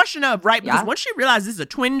 Because the question of, right, because once she realizes this is a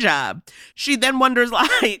twin job, she then wonders,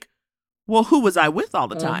 like, well, who was I with all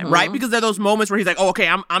the time, right? Because there are those moments where he's like, oh, okay,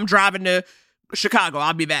 I'm driving to Chicago,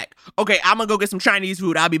 I'll be back. Okay, I'm going to go get some Chinese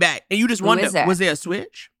food, I'll be back. And you just wonder, was there a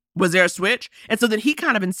switch? Was there a switch? And so then he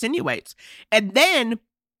kind of insinuates. And then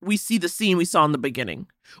we see the scene we saw in the beginning,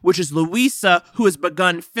 which is Louisa, who has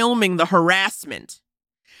begun filming the harassment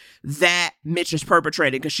that Mitch is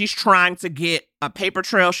perpetrating, because she's trying to get a paper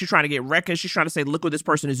trail. She's trying to get records. She's trying to say, look what this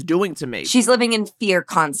person is doing to me. She's living in fear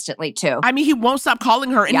constantly, too. I mean, he won't stop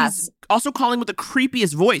calling her. And he's also calling with the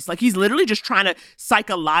creepiest voice. Like, he's literally just trying to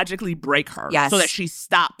psychologically break her so that she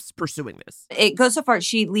stops pursuing this. It goes so far,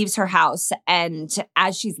 she leaves her house, and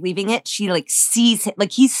as she's leaving it, she like sees him,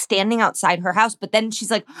 like he's standing outside her house, but then she's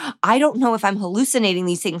like, I don't know if I'm hallucinating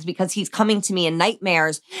these things because he's coming to me in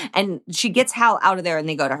nightmares. And she gets Hal out of there, and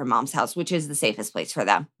they go to her mom's house, which is the safest place for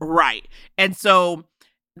them. Right. And so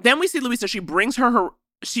then we see Louisa, she brings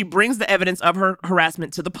the evidence of her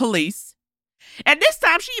harassment to the police. And this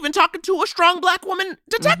time she even talking to a strong Black woman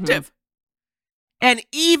detective. And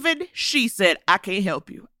even she said, I can't help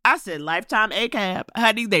you. I said, Lifetime ACAB.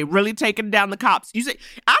 Honey, they really taking down the cops. You see,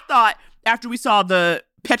 I thought after we saw the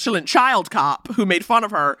petulant child cop who made fun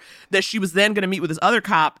of her, that she was then going to meet with this other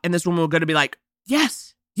cop, and this woman was going to be like,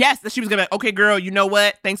 yes, that she was going to be like, okay, girl, you know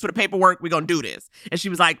what? Thanks for the paperwork. We're going to do this. And she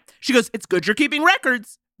goes, it's good you're keeping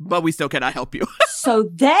records, but we still cannot help you. So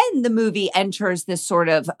then the movie enters this sort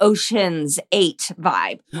of Ocean's 8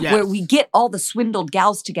 vibe, where we get all the swindled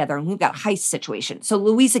gals together, and we've got a heist situation. So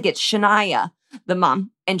Louisa gets Shania, the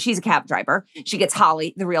mom, and she's a cab driver. She gets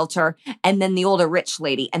Holly, the realtor, and then the older rich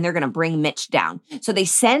lady, and they're going to bring Mitch down. So they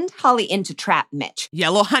send Holly in to trap Mitch. Yeah,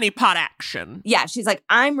 a little honeypot action. Yeah, she's like,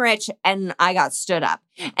 I'm rich, and I got stood up.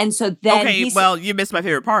 And so then you missed my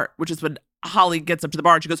favorite part, which is when Holly gets up to the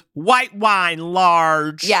bar and she goes, white wine,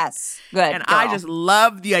 large. Yes, good. And girl. I just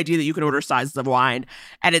love the idea that you can order sizes of wine.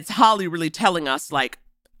 And it's Holly really telling us, like,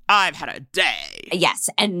 I've had a day. Yes.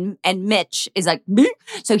 And Mitch is like, bleh.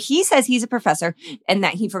 So he says he's a professor and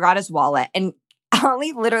that he forgot his wallet. And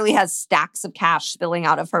Holly literally has stacks of cash spilling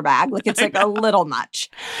out of her bag. Like, it's like a little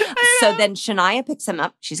much. So then Shania picks him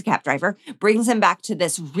up. She's a cab driver, brings him back to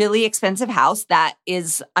this really expensive house that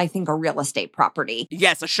is, I think, a real estate property.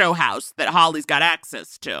 Yes, a show house that Holly's got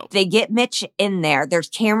access to. They get Mitch in there. There's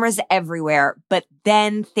cameras everywhere, but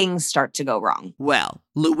then things start to go wrong. Well,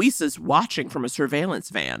 Louisa's watching from a surveillance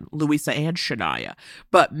van, Louisa and Shania.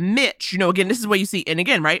 But Mitch, again, this is what you see. And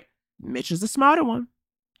again, right? Mitch is the smarter one.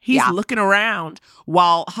 He's looking around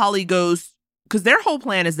while Holly goes, because their whole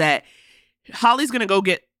plan is that Holly's going to go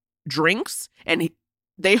get drinks, and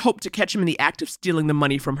they hope to catch him in the act of stealing the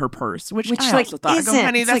money from her purse, which I also thought, I go,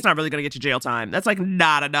 honey, that's not really going to get you jail time. That's like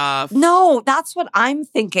not enough. No, that's what I'm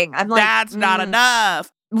thinking. I'm like, that's not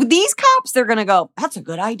enough. These cops, they're going to go, that's a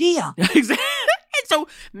good idea. Exactly. And so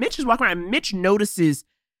Mitch is walking around, and Mitch notices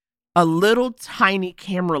a little tiny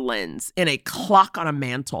camera lens in a clock on a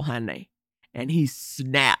mantle, honey. And he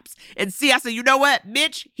snaps. And see, I said, you know what,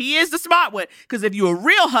 Mitch, he is the smart one. Because if you're a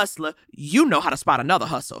real hustler, you know how to spot another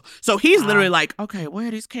hustle. So he's literally like, okay, where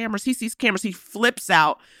are these cameras? He sees cameras. He flips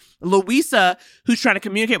out. Louisa, who's trying to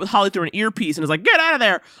communicate with Holly through an earpiece, and is like, get out of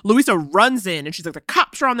there. Louisa runs in, and she's like, the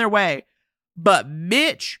cops are on their way. But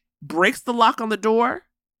Mitch breaks the lock on the door.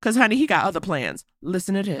 Because, honey, he got other plans.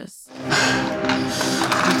 Listen to this. What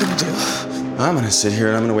are you gonna do? I'm gonna sit here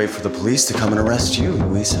and I'm gonna wait for the police to come and arrest you,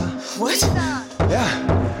 Louisa. What?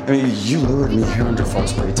 Yeah. I mean, you lured me here under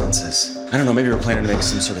false pretenses. I don't know, maybe you were planning to make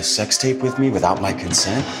some sort of sex tape with me without my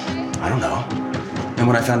consent. I don't know. And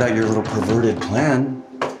when I found out your little perverted plan,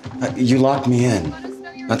 you locked me in.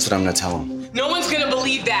 That's what I'm gonna tell them. No one's gonna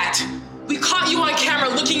believe that. We caught you on camera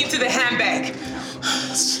looking into the handbag.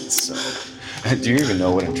 So, do you even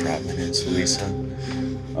know what entrapment is, Louisa?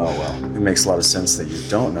 Oh, well, it makes a lot of sense that you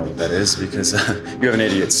don't know what that is because you have an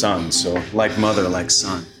idiot son, so like mother, like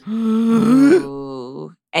son.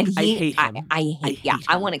 Ooh. And I hate him. I hate him.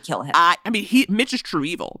 I want to kill him. I mean, Mitch is true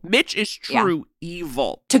evil. Mitch is true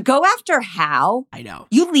evil. To go after Hal, I know.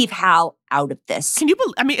 You leave Hal out of this. Can you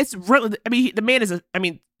believe? I mean, it's really. I mean, the man is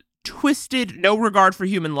twisted, no regard for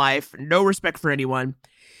human life, no respect for anyone.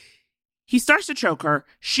 He starts to choke her.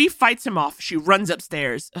 She fights him off. She runs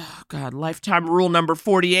upstairs. Oh, God. Lifetime rule number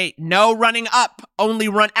 48. No running up. Only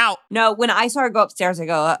run out. No, when I saw her go upstairs, I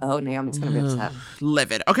go, uh-oh, Naomi's going to be upset.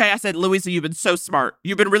 Livid. Okay, I said, Louisa, you've been so smart.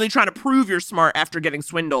 You've been really trying to prove you're smart after getting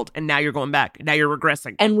swindled, and now you're going back. Now you're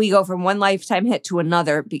regressing. And we go from one lifetime hit to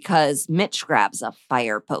another because Mitch grabs a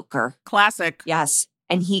fire poker. Classic. Yes.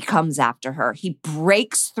 And he comes after her. He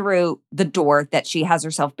breaks through the door that she has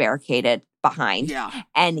herself barricaded behind. Yeah.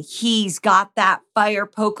 And he's got that fire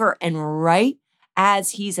poker. And right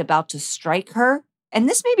as he's about to strike her, and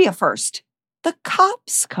this may be a first, the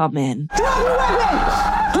cops come in. Drop your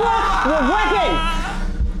weapon! Drop your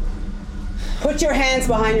weapon! Put your hands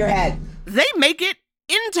behind your head. They make it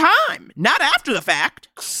in time, not after the fact.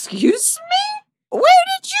 Excuse me? Where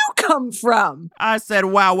did you come from? I said,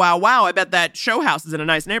 wow, wow, wow. I bet that show house is in a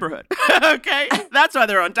nice neighborhood. Okay? That's why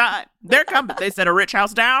they're on time. They're coming. They set a rich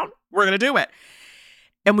house down. We're going to do it.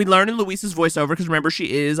 And we learn in Luisa's voiceover, because remember,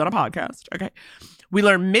 she is on a podcast. Okay? We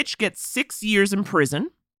learn Mitch gets 6 years in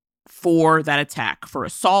prison for that attack, for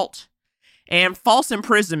assault and false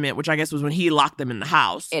imprisonment, which I guess was when he locked them in the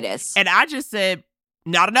house. It is. And I just said,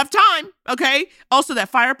 not enough time, okay? Also, that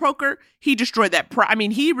fire poker, he destroyed that.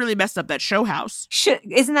 He really messed up that show house.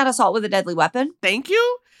 Isn't that assault with a deadly weapon? Thank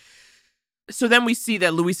you. So then we see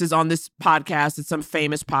that Luisa's on this podcast. It's some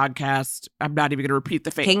famous podcast. I'm not even going to repeat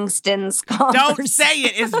the Kingston Scholars. Don't say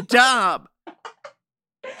it. It's dumb.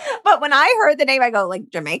 But when I heard the name, I go, like,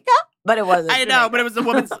 Jamaica? But it wasn't. I know, but it was the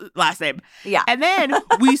woman's last name. Yeah. And then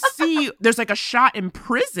we see there's like a shot in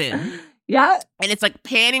prison. Yeah. And it's like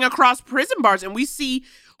panning across prison bars. And we see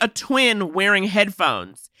a twin wearing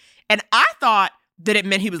headphones. And I thought that it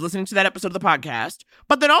meant he was listening to that episode of the podcast.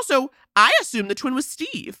 But then also, I assumed the twin was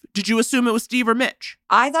Steve. Did you assume it was Steve or Mitch?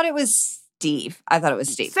 I thought it was Steve.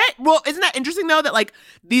 Well, isn't that interesting, though, that like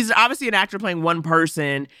these are obviously an actor playing one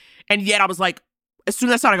person. And yet I was like, as soon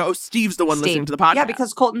as I saw it, I go, oh, Steve's the one listening to the podcast. Yeah,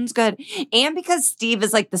 because Colton's good. And because Steve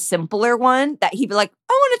is like the simpler one that he'd be like,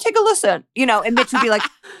 I want to take a listen. And Mitch would be like,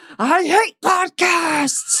 I hate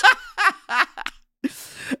podcasts.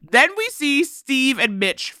 Then we see Steve and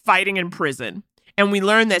Mitch fighting in prison. And we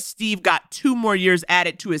learn that Steve got 2 more years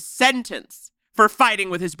added to his sentence for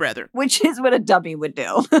fighting with his brother. Which is what a dummy would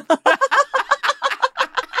do.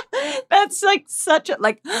 That's like such a,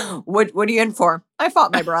 like, what are you in for? I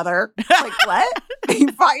fought my brother. Like, what?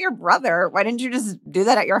 You fought your brother? Why didn't you just do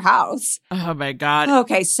that at your house? Oh, my God.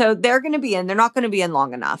 Okay, so they're going to be in. They're not going to be in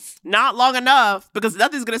long enough. Not long enough, because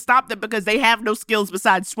nothing's going to stop them because they have no skills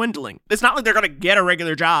besides swindling. It's not like they're going to get a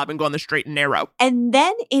regular job and go on the straight and narrow. And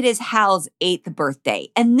then it is Hal's 8th birthday.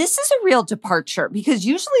 And this is a real departure because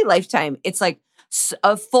usually Lifetime, it's like,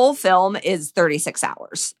 a full film is 36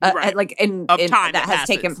 hours, right. Like in time that has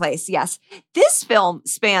taken place. Yes, this film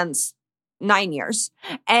spans 9 years,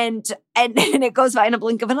 and it goes by in a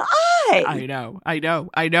blink of an eye. I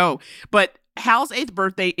know. But Hal's 8th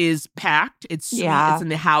birthday is packed. It's sweet. Yeah. It's in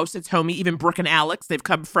the house. It's homey. Even Brooke and Alex, they've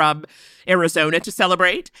come from Arizona to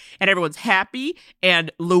celebrate, and everyone's happy.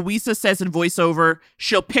 And Louisa says in voiceover,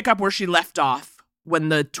 she'll pick up where she left off when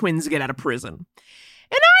the twins get out of prison.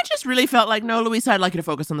 And I just really felt like, no, Louisa, I'd like you to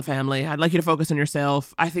focus on the family. I'd like you to focus on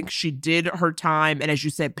yourself. I think she did her time. And as you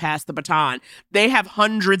said, pass the baton. They have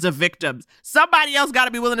hundreds of victims. Somebody else got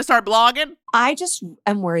to be willing to start blogging. I just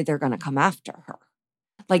am worried they're going to come after her.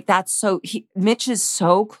 Like, that's Mitch is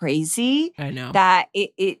so crazy. I know. That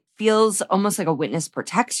it feels almost like a witness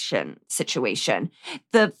protection situation.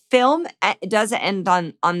 The film does end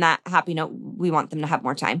on that happy note. We want them to have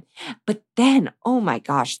more time. But then, oh my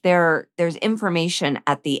gosh, there's information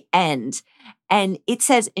at the end. And it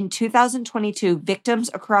says in 2022,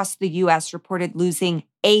 victims across the U.S. reported losing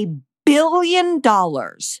 $1 billion.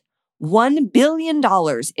 $1 billion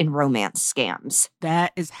in romance scams.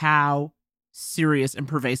 That is how serious and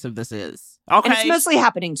pervasive this is. Okay. And it's mostly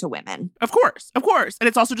happening to women. Of course. And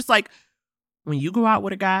it's also just like, when you go out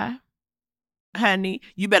with a guy, honey,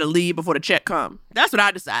 you better leave before the check come. That's what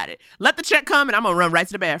I decided. Let the check come and I'm going to run right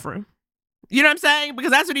to the bathroom. You know what I'm saying?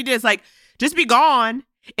 Because that's what he did. It's like, just be gone.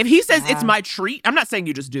 If he says it's my treat, I'm not saying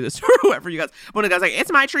you just do this for whoever you guys, but the guy's like,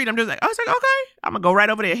 it's my treat. I'm just like, okay, I'm going to go right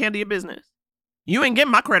over there and handle your business. You ain't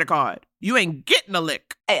getting my credit card. You ain't getting a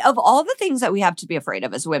lick. Of all the things that we have to be afraid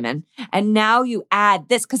of as women, and now you add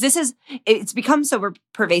this, because it's become so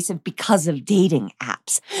pervasive because of dating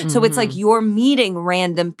apps. Mm-hmm. So it's like you're meeting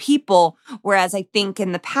random people, whereas I think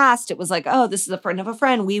in the past it was like, oh, this is a friend of a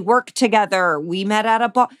friend. We work together. We met at a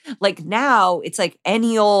bar. Like now it's like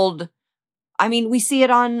any old, I see it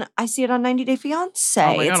on 90 Day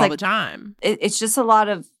Fiancé. Oh my God, it's all like, the time. It's just a lot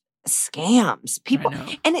of scams. People,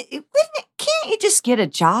 and can't you just get a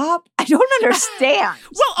job? I don't understand.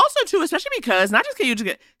 Well, also too, especially because not just can you just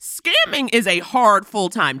get scamming is a hard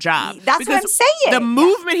full-time job. That's what I'm saying. The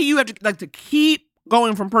movement you have to keep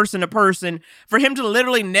going from person to person for him to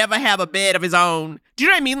literally never have a bed of his own. Do you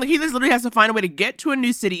know what I mean? Like he just literally has to find a way to get to a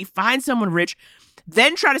new city, find someone rich,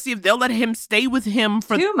 then try to see if they'll let him stay with him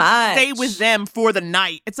for stay with them for the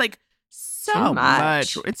night. It's like so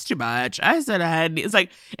much. It's too much. It's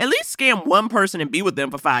like at least scam one person and be with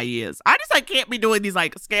them for 5 years. I just can't be doing these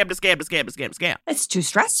scam to scam. It's too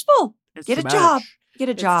stressful. Get a job.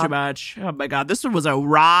 It's too much. Oh my God. This one was a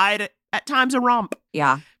ride, at times a romp.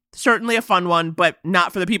 Yeah. Certainly a fun one, but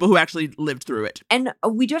not for the people who actually lived through it. And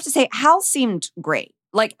we do have to say, Hal seemed great.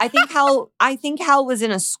 Like, I think Hal was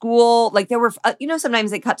in a school, like there were,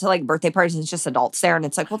 sometimes they cut to birthday parties and it's just adults there. And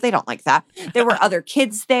it's like, well, they don't like that. There were other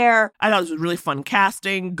kids there. I thought this was really fun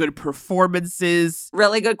casting, good performances.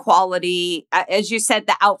 Really good quality. As you said,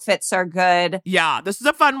 the outfits are good. Yeah, this is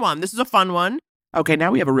a fun one. Okay,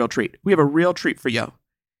 now we have a real treat. We have a real treat for you.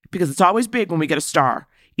 Because it's always big when we get a star.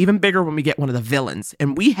 Even bigger when we get one of the villains.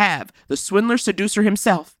 And we have the swindler seducer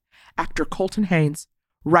himself, actor Colton Haynes,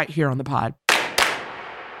 right here on the pod.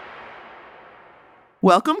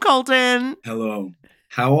 Welcome, Colton. Hello.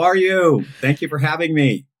 How are you? Thank you for having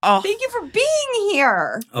me. Oh, thank you for being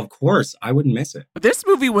here. Of course. I wouldn't miss it. This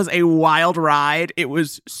movie was a wild ride. It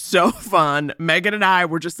was so fun. Megan and I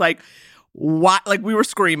were just what? We were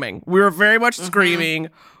screaming. We were very much screaming,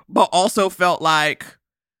 but also felt like,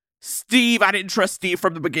 Steve, I didn't trust Steve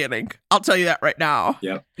from the beginning. I'll tell you that right now.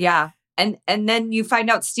 Yep. Yeah. And then you find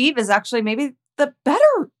out Steve is actually maybe the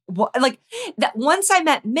better one. That once I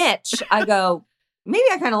met Mitch, I go, maybe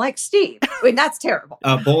I kind of like Steve. I mean, that's terrible.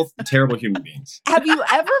 Both terrible human beings. Have you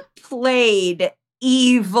ever played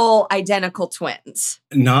evil identical twins?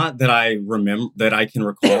 Not that I remember, that I can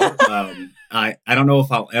recall. I don't know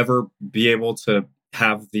if I'll ever be able to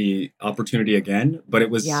have the opportunity again, but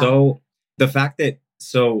it was the fact that,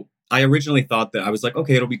 I originally thought that I was like,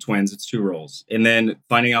 okay, it'll be twins. It's 2 roles. And then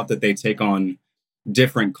finding out that they take on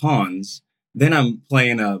different cons, then I'm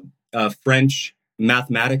playing a French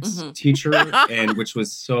mathematics teacher, and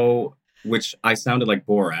which I sounded like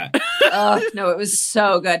Borat. No, it was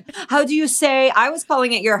so good. How do you say, I was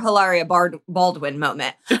calling it your Hilaria Baldwin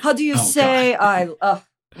moment. How do you say, how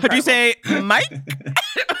do you say Mike?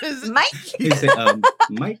 Mike? You say,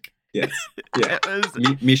 Mike? Yes. Yeah.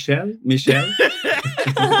 Michelle?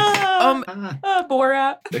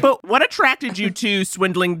 Borat. But what attracted you to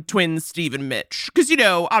swindling twins Steve and Mitch? Because,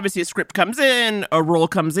 obviously a script comes in, a role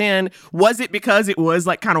comes in. Was it because it was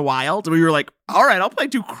kind of wild? Where you were like, all right, I'll play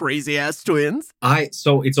 2 crazy ass twins.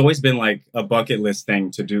 So it's always been a bucket list thing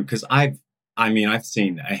to do. Because I've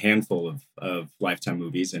seen a handful of Lifetime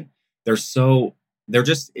movies, and it's a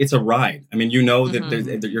ride. I mean,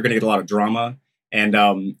 that you're going to get a lot of drama. And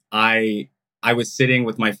I was sitting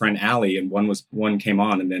with my friend Allie, and one came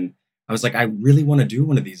on, and then I was like, I really want to do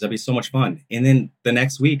one of these. That'd be so much fun. And then the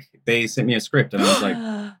next week they sent me a script, and I was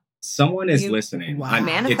like, someone is listening. Wow.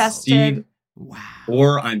 Manifested. It's Steve, wow.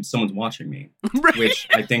 Or someone's watching me, right. Which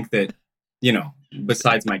I think that,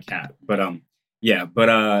 besides my cat, but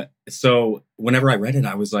so whenever I read it,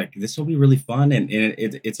 I was like, this will be really fun. And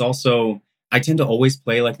it's also, I tend to always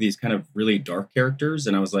play these kind of really dark characters.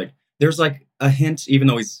 And I was like, there's a hint, even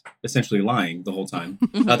though he's essentially lying the whole time,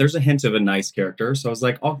 there's a hint of a nice character. So I was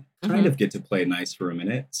like, I'll kind of get to play nice for a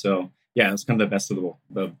minute. So yeah, it's kind of the best of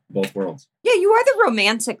both worlds. Yeah, you are the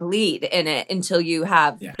romantic lead in it until you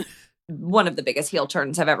have one of the biggest heel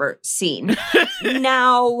turns I've ever seen.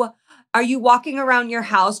 Now, are you walking around your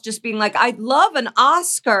house just being like, I'd love an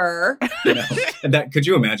Oscar? Could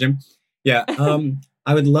you imagine? Yeah,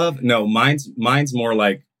 I would love, no, mine's more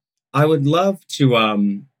like, I would love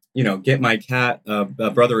to, get my cat a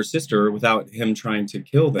brother or sister without him trying to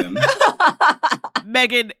kill them.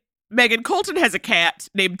 Megan, Colton has a cat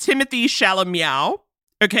named Timothy Chalameow,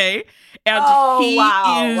 okay? And he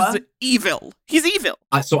is evil. He's evil.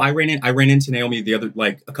 So I ran into Naomi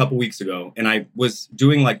a couple weeks ago, and I was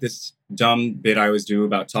doing this dumb bit I always do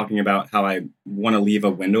about talking about how I want to leave a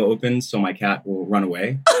window open so my cat will run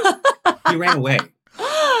away. He ran away.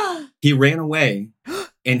 He ran away.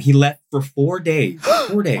 And he left for 4 days.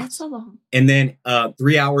 4 days. That's so long. And then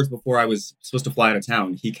 3 hours before I was supposed to fly out of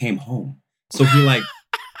town, he came home. So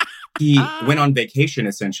he went on vacation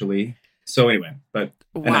essentially. So anyway, but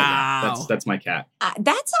wow. That's my cat.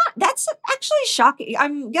 That's actually shocking.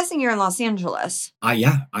 I'm guessing you're in Los Angeles.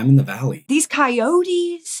 Yeah, I'm in the Valley. These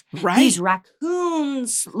coyotes, right? These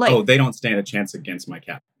raccoons, they don't stand a chance against my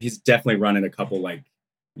cat. He's definitely running a couple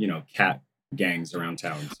cat gangs around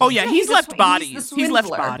town. So. Oh yeah, he's left bodies. He's He's left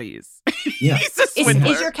bodies. Yeah. He's a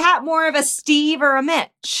swindler. Is your cat more of a Steve or a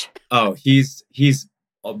Mitch? Oh, he's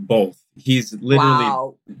both. He's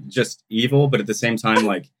literally just evil, but at the same time,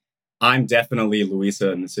 like, I'm definitely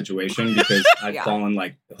Luisa in the situation because I've fallen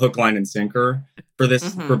like hook, line, and sinker for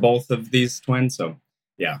this for both of these twins. So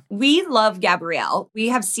yeah. We love Gabrielle. We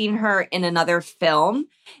have seen her in another film.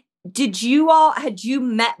 Had you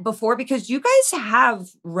met before? Because you guys have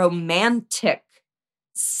romantic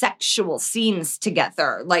sexual scenes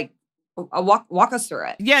together. Like, walk us through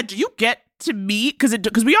it. Yeah, do you get to meet?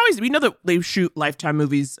 Because we know that they shoot Lifetime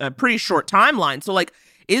movies a pretty short timeline. So like,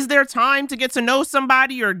 is there time to get to know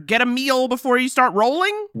somebody or get a meal before you start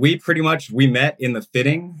rolling? We met in the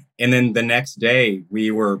fitting, and then the next day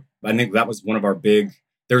I think that was one of our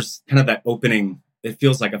there's kind of that opening. It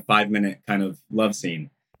feels like a 5-minute kind of love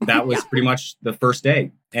scene. That was pretty much the first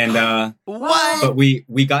day. And what? But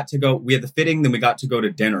we got to go. We had the fitting, then we got to go to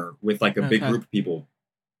dinner with like a big group of people.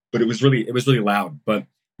 But it was really loud. But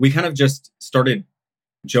we kind of just started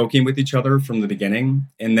joking with each other from the beginning,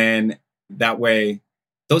 and then that way,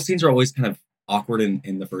 those scenes are always kind of awkward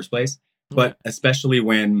in the first place. But especially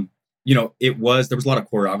when there was a lot of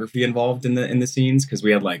choreography involved in the scenes because we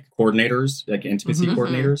had like coordinators, like intimacy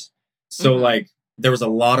coordinators. So like. There was a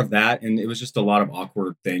lot of that, and it was just a lot of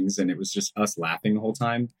awkward things, and it was just us laughing the whole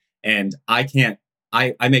time. And I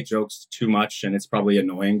make jokes too much, and it's probably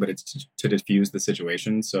annoying, but it's to diffuse the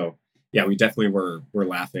situation. So yeah, we definitely were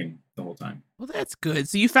laughing the whole time. Well, that's good.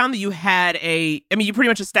 So you found that you had you pretty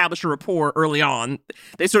much established a rapport early on.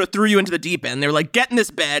 They sort of threw you into the deep end. They were like, get in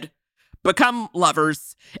this bed, become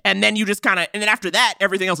lovers, and then you just and then after that,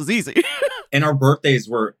 everything else is easy. And our birthdays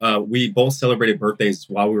were, we both celebrated birthdays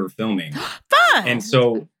while we were filming. Fun! And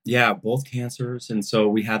so, yeah, both cancers. And so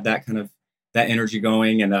we had that kind of, that energy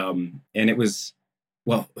going. And it was,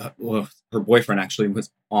 her boyfriend actually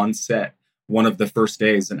was on set one of the first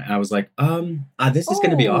days. And I was like, this is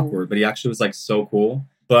going to be awkward. But he actually was like so cool.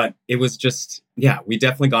 But it was just, we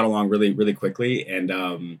definitely got along really, really quickly. And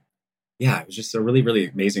it was just a really, really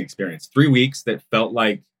amazing experience. 3 weeks that felt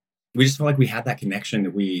like, we just felt like we had that connection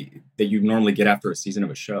that you normally get after a season of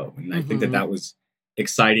a show. And I think that was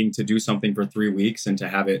exciting to do something for 3 weeks and to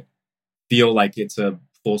have it feel like it's a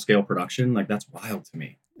full-scale production. Like, that's wild to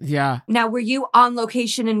me. Yeah. Now, were you on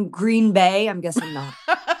location in Green Bay? I'm guessing not.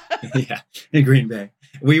 Yeah, in Green Bay.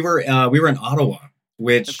 We were in Ottawa,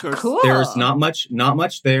 which there's not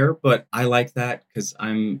much there, but I like that because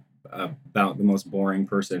I'm about the most boring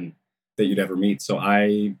person that you'd ever meet. So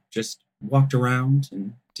I just walked around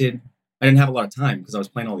and I didn't have a lot of time because I was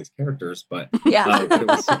playing all these characters, but but it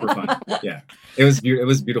was super fun. Yeah, it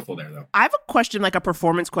was beautiful there though. I have a question, like a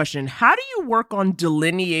performance question. How do you work on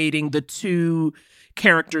delineating the two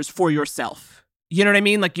characters for yourself? You know what I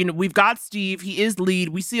mean? Like, we've got Steve. He is lead.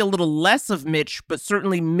 We see a little less of Mitch, but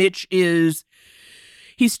certainly Mitch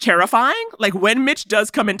he's terrifying. Like, when Mitch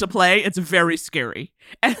does come into play, it's very scary.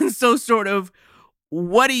 And so sort of,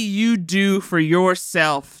 what do you do for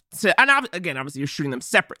yourself and again, obviously you're shooting them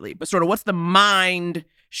separately, but sort of what's the mind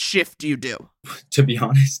shift you do? To be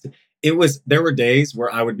honest, there were days where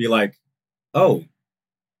I would be like, oh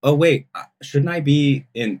wait, shouldn't I be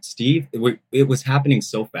in Steve? It was happening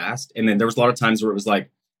so fast. And then there was a lot of times where it was like,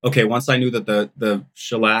 okay, once I knew that the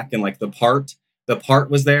shellac and like the part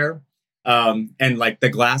was there, and like the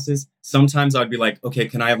glasses, sometimes I'd be like, okay,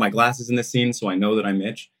 can I have my glasses in this scene so I know that I'm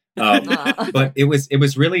Mitch? But it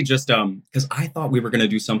was really just because I thought we were going to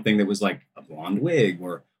do something that was like a blonde wig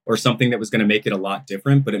or something that was going to make it a lot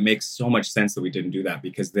different, but it makes so much sense that we didn't do that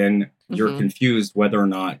because then you're confused whether or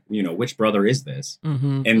not which brother is this.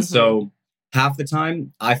 So half the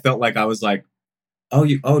time I felt like I was like,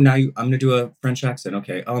 I'm going to do a French accent,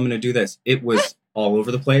 okay, I'm going to do this. It was all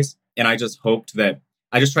over the place, and I just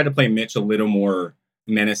tried to play Mitch a little more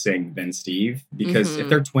menacing than Steve because if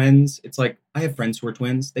they're twins, it's like I have friends who are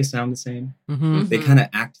twins. They sound the same. They kind of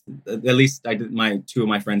act. At least I did. Two of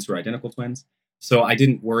my friends who are identical twins, so I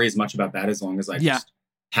didn't worry as much about that as long as I just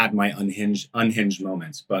had my unhinged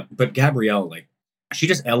moments. But Gabrielle, like, she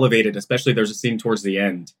just elevated. Especially there's a scene towards the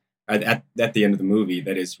end, at the end of the movie,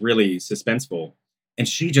 that is really suspenseful, and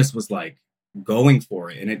she just was like going for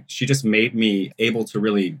it, and she just made me able to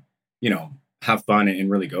really, have fun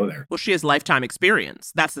and really go there. Well, she has Lifetime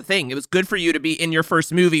experience. That's the thing. It was good for you to be in your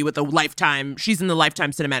first movie with a Lifetime. She's in the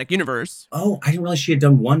Lifetime cinematic universe. Oh, I didn't realize she had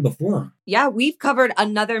done one before. Yeah, we've covered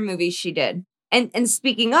another movie she did. And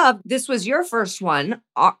speaking of, this was your first one.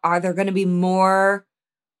 Are there going to be more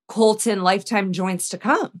Colton Lifetime joints to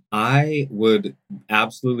come? I would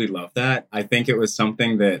absolutely love that. I think it was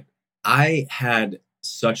something that I had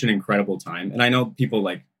such an incredible time. And I know people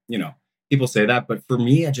like, people say that, but for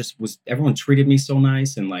me, everyone treated me so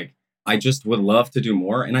nice, and like I just would love to do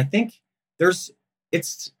more. And I think there's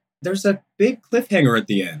a big cliffhanger at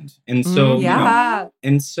the end, and so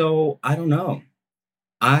and so I don't know.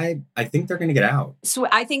 I think they're going to get out. So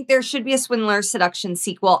I think there should be a Swindler Seduction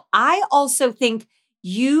sequel. I also think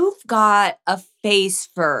you've got a face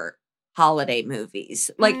for holiday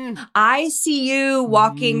movies. Like I see you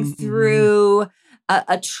walking through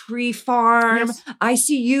a tree farm. Yes. I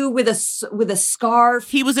see you with a scarf.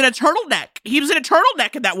 He was in a turtleneck. He was in a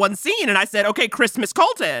turtleneck in that one scene, and I said, "Okay, Christmas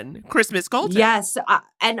Colton." Yes,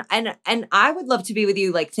 and I would love to be with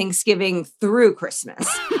you like Thanksgiving through Christmas.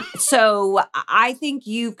 So I think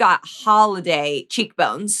you've got holiday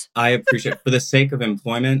cheekbones. I appreciate it. For the sake of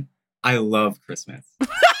employment, I love Christmas.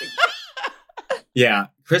 Yeah,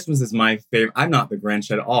 Christmas is my favorite. I'm not the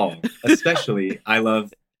Grinch at all. Especially, I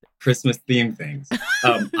love Christmas themed things.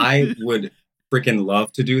 I would freaking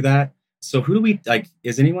love to do that. So who do we like?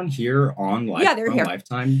 Is anyone here on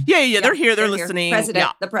Lifetime? Yeah, they're here. They're listening.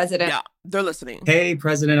 The president. Yeah, they're listening. Hey,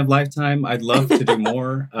 president of Lifetime, I'd love to do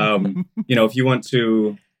more. If you want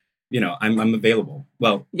to, I'm available.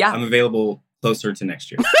 Well, I'm available closer to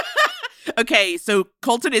next year. Okay, so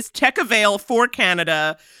Colton is tech avail for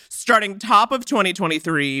Canada starting top of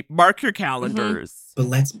 2023. Mark your calendars. But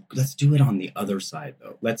let's do it on the other side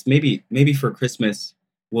though. Let's maybe for Christmas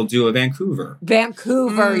we'll do a Vancouver.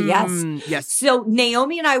 Yes. So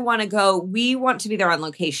Naomi and I want to go. We want to be there on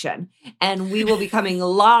location, and we will be coming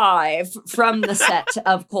live from the set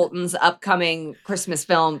of Colton's upcoming Christmas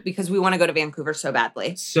film because we want to go to Vancouver so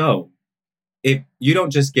badly. So if you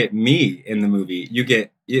don't just get me in the movie,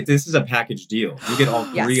 this is a package deal. You get all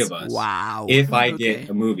three of us. Wow. If I get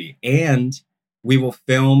a movie, and we will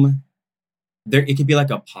film. It could be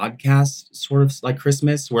like a podcast, sort of like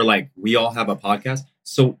Christmas, where like we all have a podcast.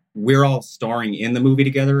 So we're all starring in the movie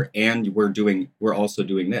together, and we're also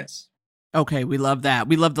doing this. Okay, we love that.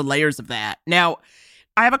 We love the layers of that. Now,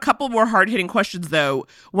 I have a couple more hard-hitting questions, though.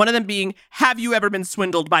 One of them being, have you ever been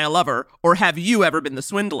swindled by a lover, or have you ever been the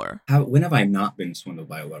swindler? When have I not been swindled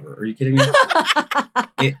by a lover? Are you kidding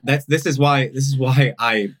me? This is why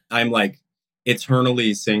I'm like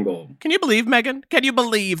eternally single. Can you believe, Megan? Can you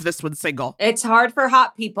believe this one's single? It's hard for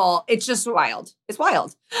hot people. It's just wild. It's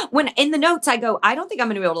wild. When in the notes I go, I don't think I'm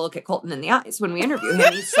going to be able to look at Colton in the eyes when we interview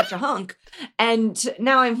him. He's such a hunk. And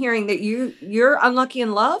now I'm hearing that you're unlucky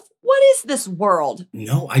in love. What is this world?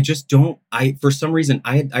 No, I just don't. For some reason,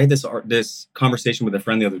 I had this conversation with a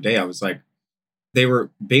friend the other day. I was like, they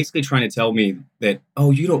were basically trying to tell me that,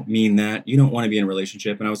 oh, you don't mean that. You don't want to be in a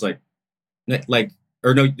relationship. And I was like,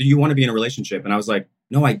 or no, do you want to be in a relationship? And I was like,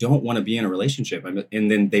 no, I don't want to be in a relationship.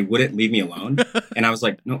 And then they wouldn't leave me alone. And I was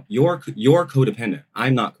like, no, you're codependent.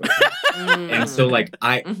 I'm not codependent. And so like,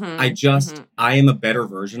 I am a better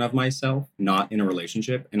version of myself, not in a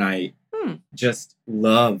relationship. And I just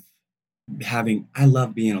love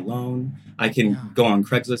being alone. I can go on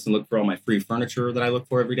Craigslist and look for all my free furniture that I look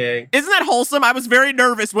for every day. Isn't that wholesome? I was very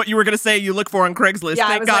nervous what you were going to say you look for on Craigslist. Yeah,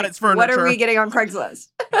 Thank God it's furniture. What are we getting on Craigslist?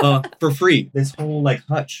 For free. This whole like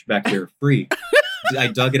hutch back here, free. I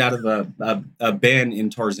dug it out of a bin in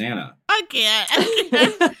Tarzana. I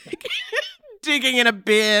can't. Digging in a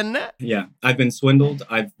bin. Yeah, I've been swindled.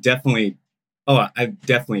 I've definitely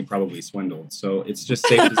probably swindled. So it's just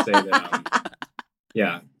safe to say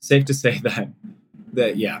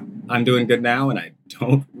that, I'm doing good now, and I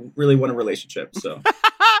don't really want a relationship. So,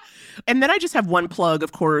 and then I just have one plug,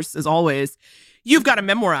 of course, as always. You've got a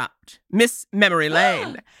memoir out, Miss Memory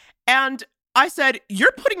Lane, and I said,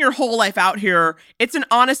 you're putting your whole life out here. It's an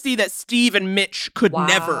honesty that Steve and Mitch could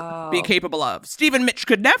never be capable of. Steve and Mitch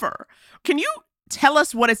could never. Can you tell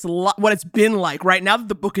us what it's been like right now that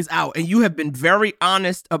the book is out, and you have been very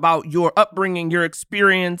honest about your upbringing, your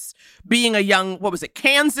experience being a young,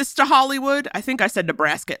 Kansas to Hollywood? I think I said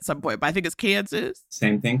Nebraska at some point, but I think it's Kansas.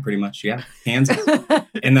 Same thing, pretty much, yeah. Kansas.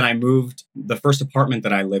 And then I moved, the first apartment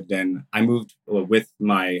that I lived in, I moved with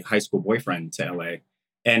my high school boyfriend to LA.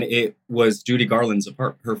 And it was Judy Garland's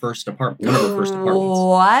her first apartment, one of her first apartments.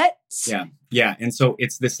 What? Yeah. Yeah. And so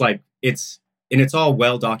it's this like, it's all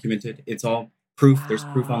well documented. It's all proof. Wow. There's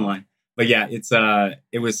proof online. But yeah, I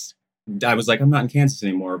was like, I'm not in Kansas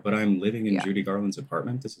anymore, but I'm living in Judy Garland's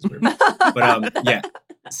apartment. This is weird. But yeah.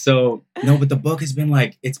 So no, but the book has been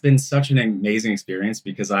like, it's been such an amazing experience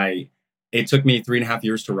because it took me 3.5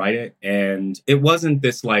 years to write it. And it wasn't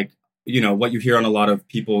this like, what you hear on a lot of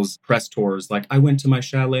people's press tours, like I went to my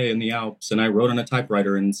chalet in the Alps and I wrote on a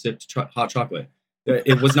typewriter and sipped hot chocolate.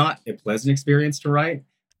 It was not a pleasant experience to write.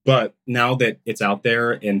 But now that it's out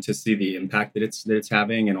there and to see the impact that it's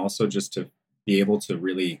having, and also just to be able to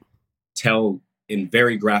really tell in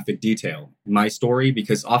very graphic detail my story,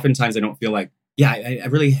 because oftentimes I don't feel like, I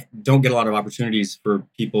really don't get a lot of opportunities for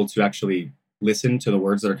people to actually listen to the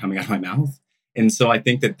words that are coming out of my mouth. And so I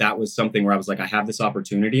think that was something where I was like, I have this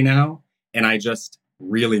opportunity now. And I just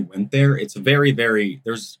really went there. It's very, very,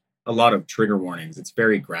 there's a lot of trigger warnings. It's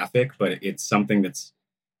very graphic, but it's something it's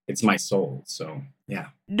my soul. So yeah.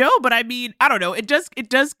 No, but I mean, I don't know. It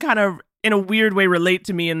does kind of in a weird way relate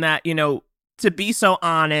to me in that, you know, to be so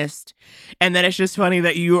honest. And then it's just funny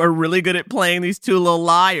that you are really good at playing these two little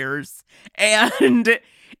liars. And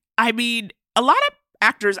I mean, a lot of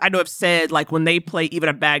actors I know have said, like, when they play even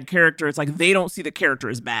a bad character, it's like they don't see the character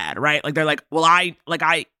as bad, right? Like, they're like, well,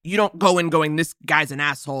 you don't go in going, this guy's an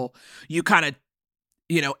asshole. You kind of,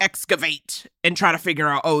 you know, excavate and try to figure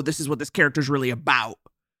out, oh, this is what this character's really about.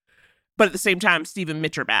 But at the same time, Steve and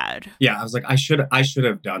Mitch are bad. Yeah, I was like, I should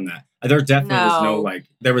have done that. There definitely was no, like,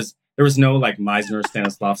 there was no, like, Meisner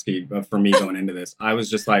Stanislavski for me going into this. I was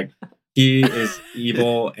just like, he is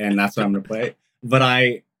evil, and that's what I'm going to play. But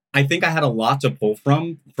I think I had a lot to pull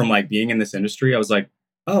from like being in this industry. I was like,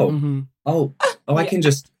 I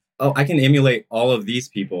can emulate all of these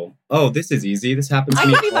people. Oh, this is easy. This happens to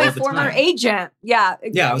me all the time. I could be my former agent. Yeah.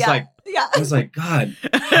 Yeah, I was like, God,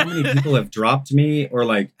 how many people have dropped me, or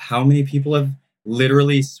like how many people have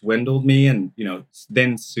literally swindled me and, you know,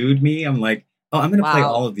 then sued me? I'm like, oh, I'm going to play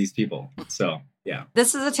all of these people. So, yeah.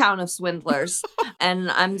 This is a town of swindlers.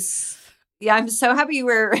 And I'm so happy you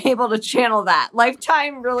were able to channel that.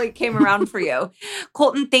 Lifetime really came around for you.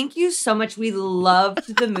 Colton, thank you so much. We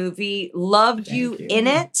loved the movie, loved you in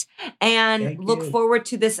it, and look forward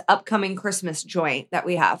to this upcoming Christmas joint that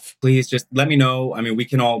we have. Please just let me know. I mean, we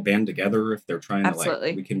can all band together if they're trying to,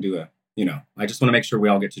 like, we can do I just want to make sure we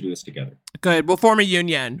all get to do this together. Good. We'll form a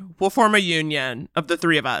union. Of the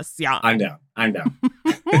three of us. Yeah. I'm down.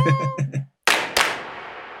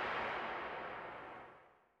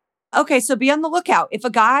 Okay, so be on the lookout. If a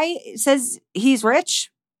guy says he's rich,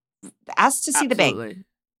 ask to see the bank.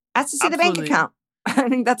 Ask to see the bank account. I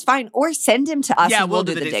think that's fine. Or send him to us and we'll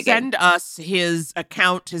do the digging. Send us his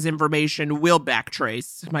account, his information. We'll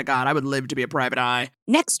backtrace. My God, I would live to be a private eye.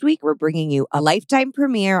 Next week, we're bringing you a Lifetime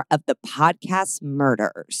premiere of the podcast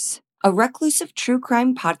Murders. A reclusive true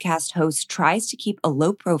crime podcast host tries to keep a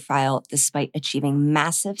low profile despite achieving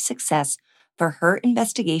massive success for her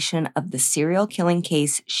investigation of the serial killing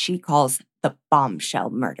case she calls the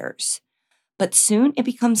Bombshell Murders. But soon it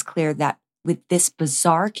becomes clear that with this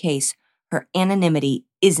bizarre case, her anonymity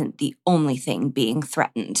isn't the only thing being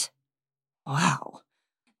threatened. Wow.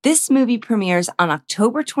 This movie premieres on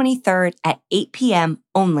October 23rd at 8 p.m.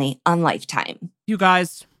 only on Lifetime. You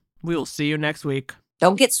guys, we will see you next week.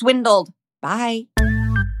 Don't get swindled. Bye.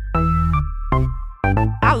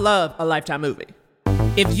 I love a Lifetime movie.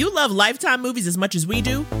 If you love Lifetime movies as much as we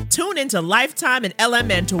do, tune into Lifetime and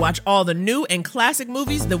LMN to watch all the new and classic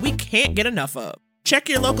movies that we can't get enough of. Check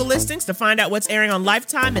your local listings to find out what's airing on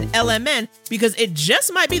Lifetime and LMN, because it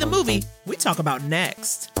just might be the movie we talk about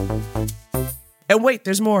next. And wait,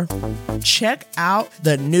 there's more. Check out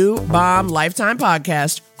the new bomb Lifetime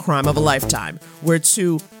podcast, Crime of a Lifetime, where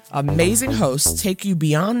two amazing hosts take you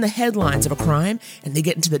beyond the headlines of a crime and they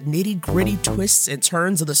get into the nitty-gritty twists and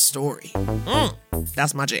turns of the story.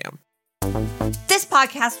 That's my jam. This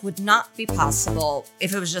podcast would not be possible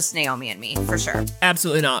if it was just Naomi and me, for sure.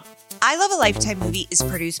 Absolutely not. I Love a Lifetime Movie is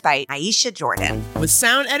produced by Aisha Jordan. With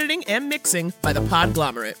sound editing and mixing by The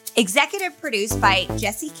Podglomerate. Executive produced by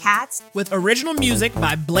Jesse Katz. With original music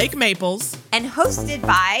by Blake Maples. And hosted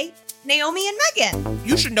by Naomi and Megan.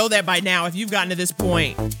 You should know that by now. If you've gotten to this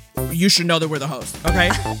point, you should know that we're the host, okay?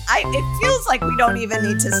 It feels like we don't even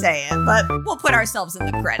need to say it, but we'll put ourselves in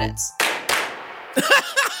the credits.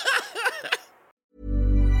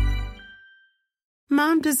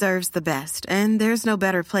 Mom deserves the best, and there's no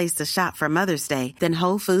better place to shop for Mother's Day than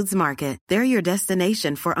Whole Foods Market. They're your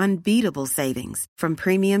destination for unbeatable savings, from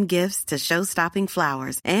premium gifts to show-stopping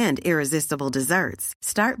flowers and irresistible desserts.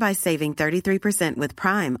 Start by saving 33% with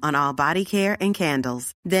Prime on all body care and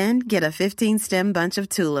candles. Then get a 15-stem bunch of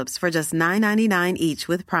tulips for just $9.99 each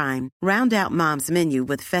with Prime. Round out Mom's menu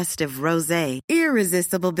with festive rosé,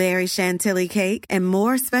 irresistible berry chantilly cake, and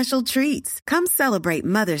more special treats. Come celebrate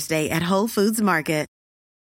Mother's Day at Whole Foods Market.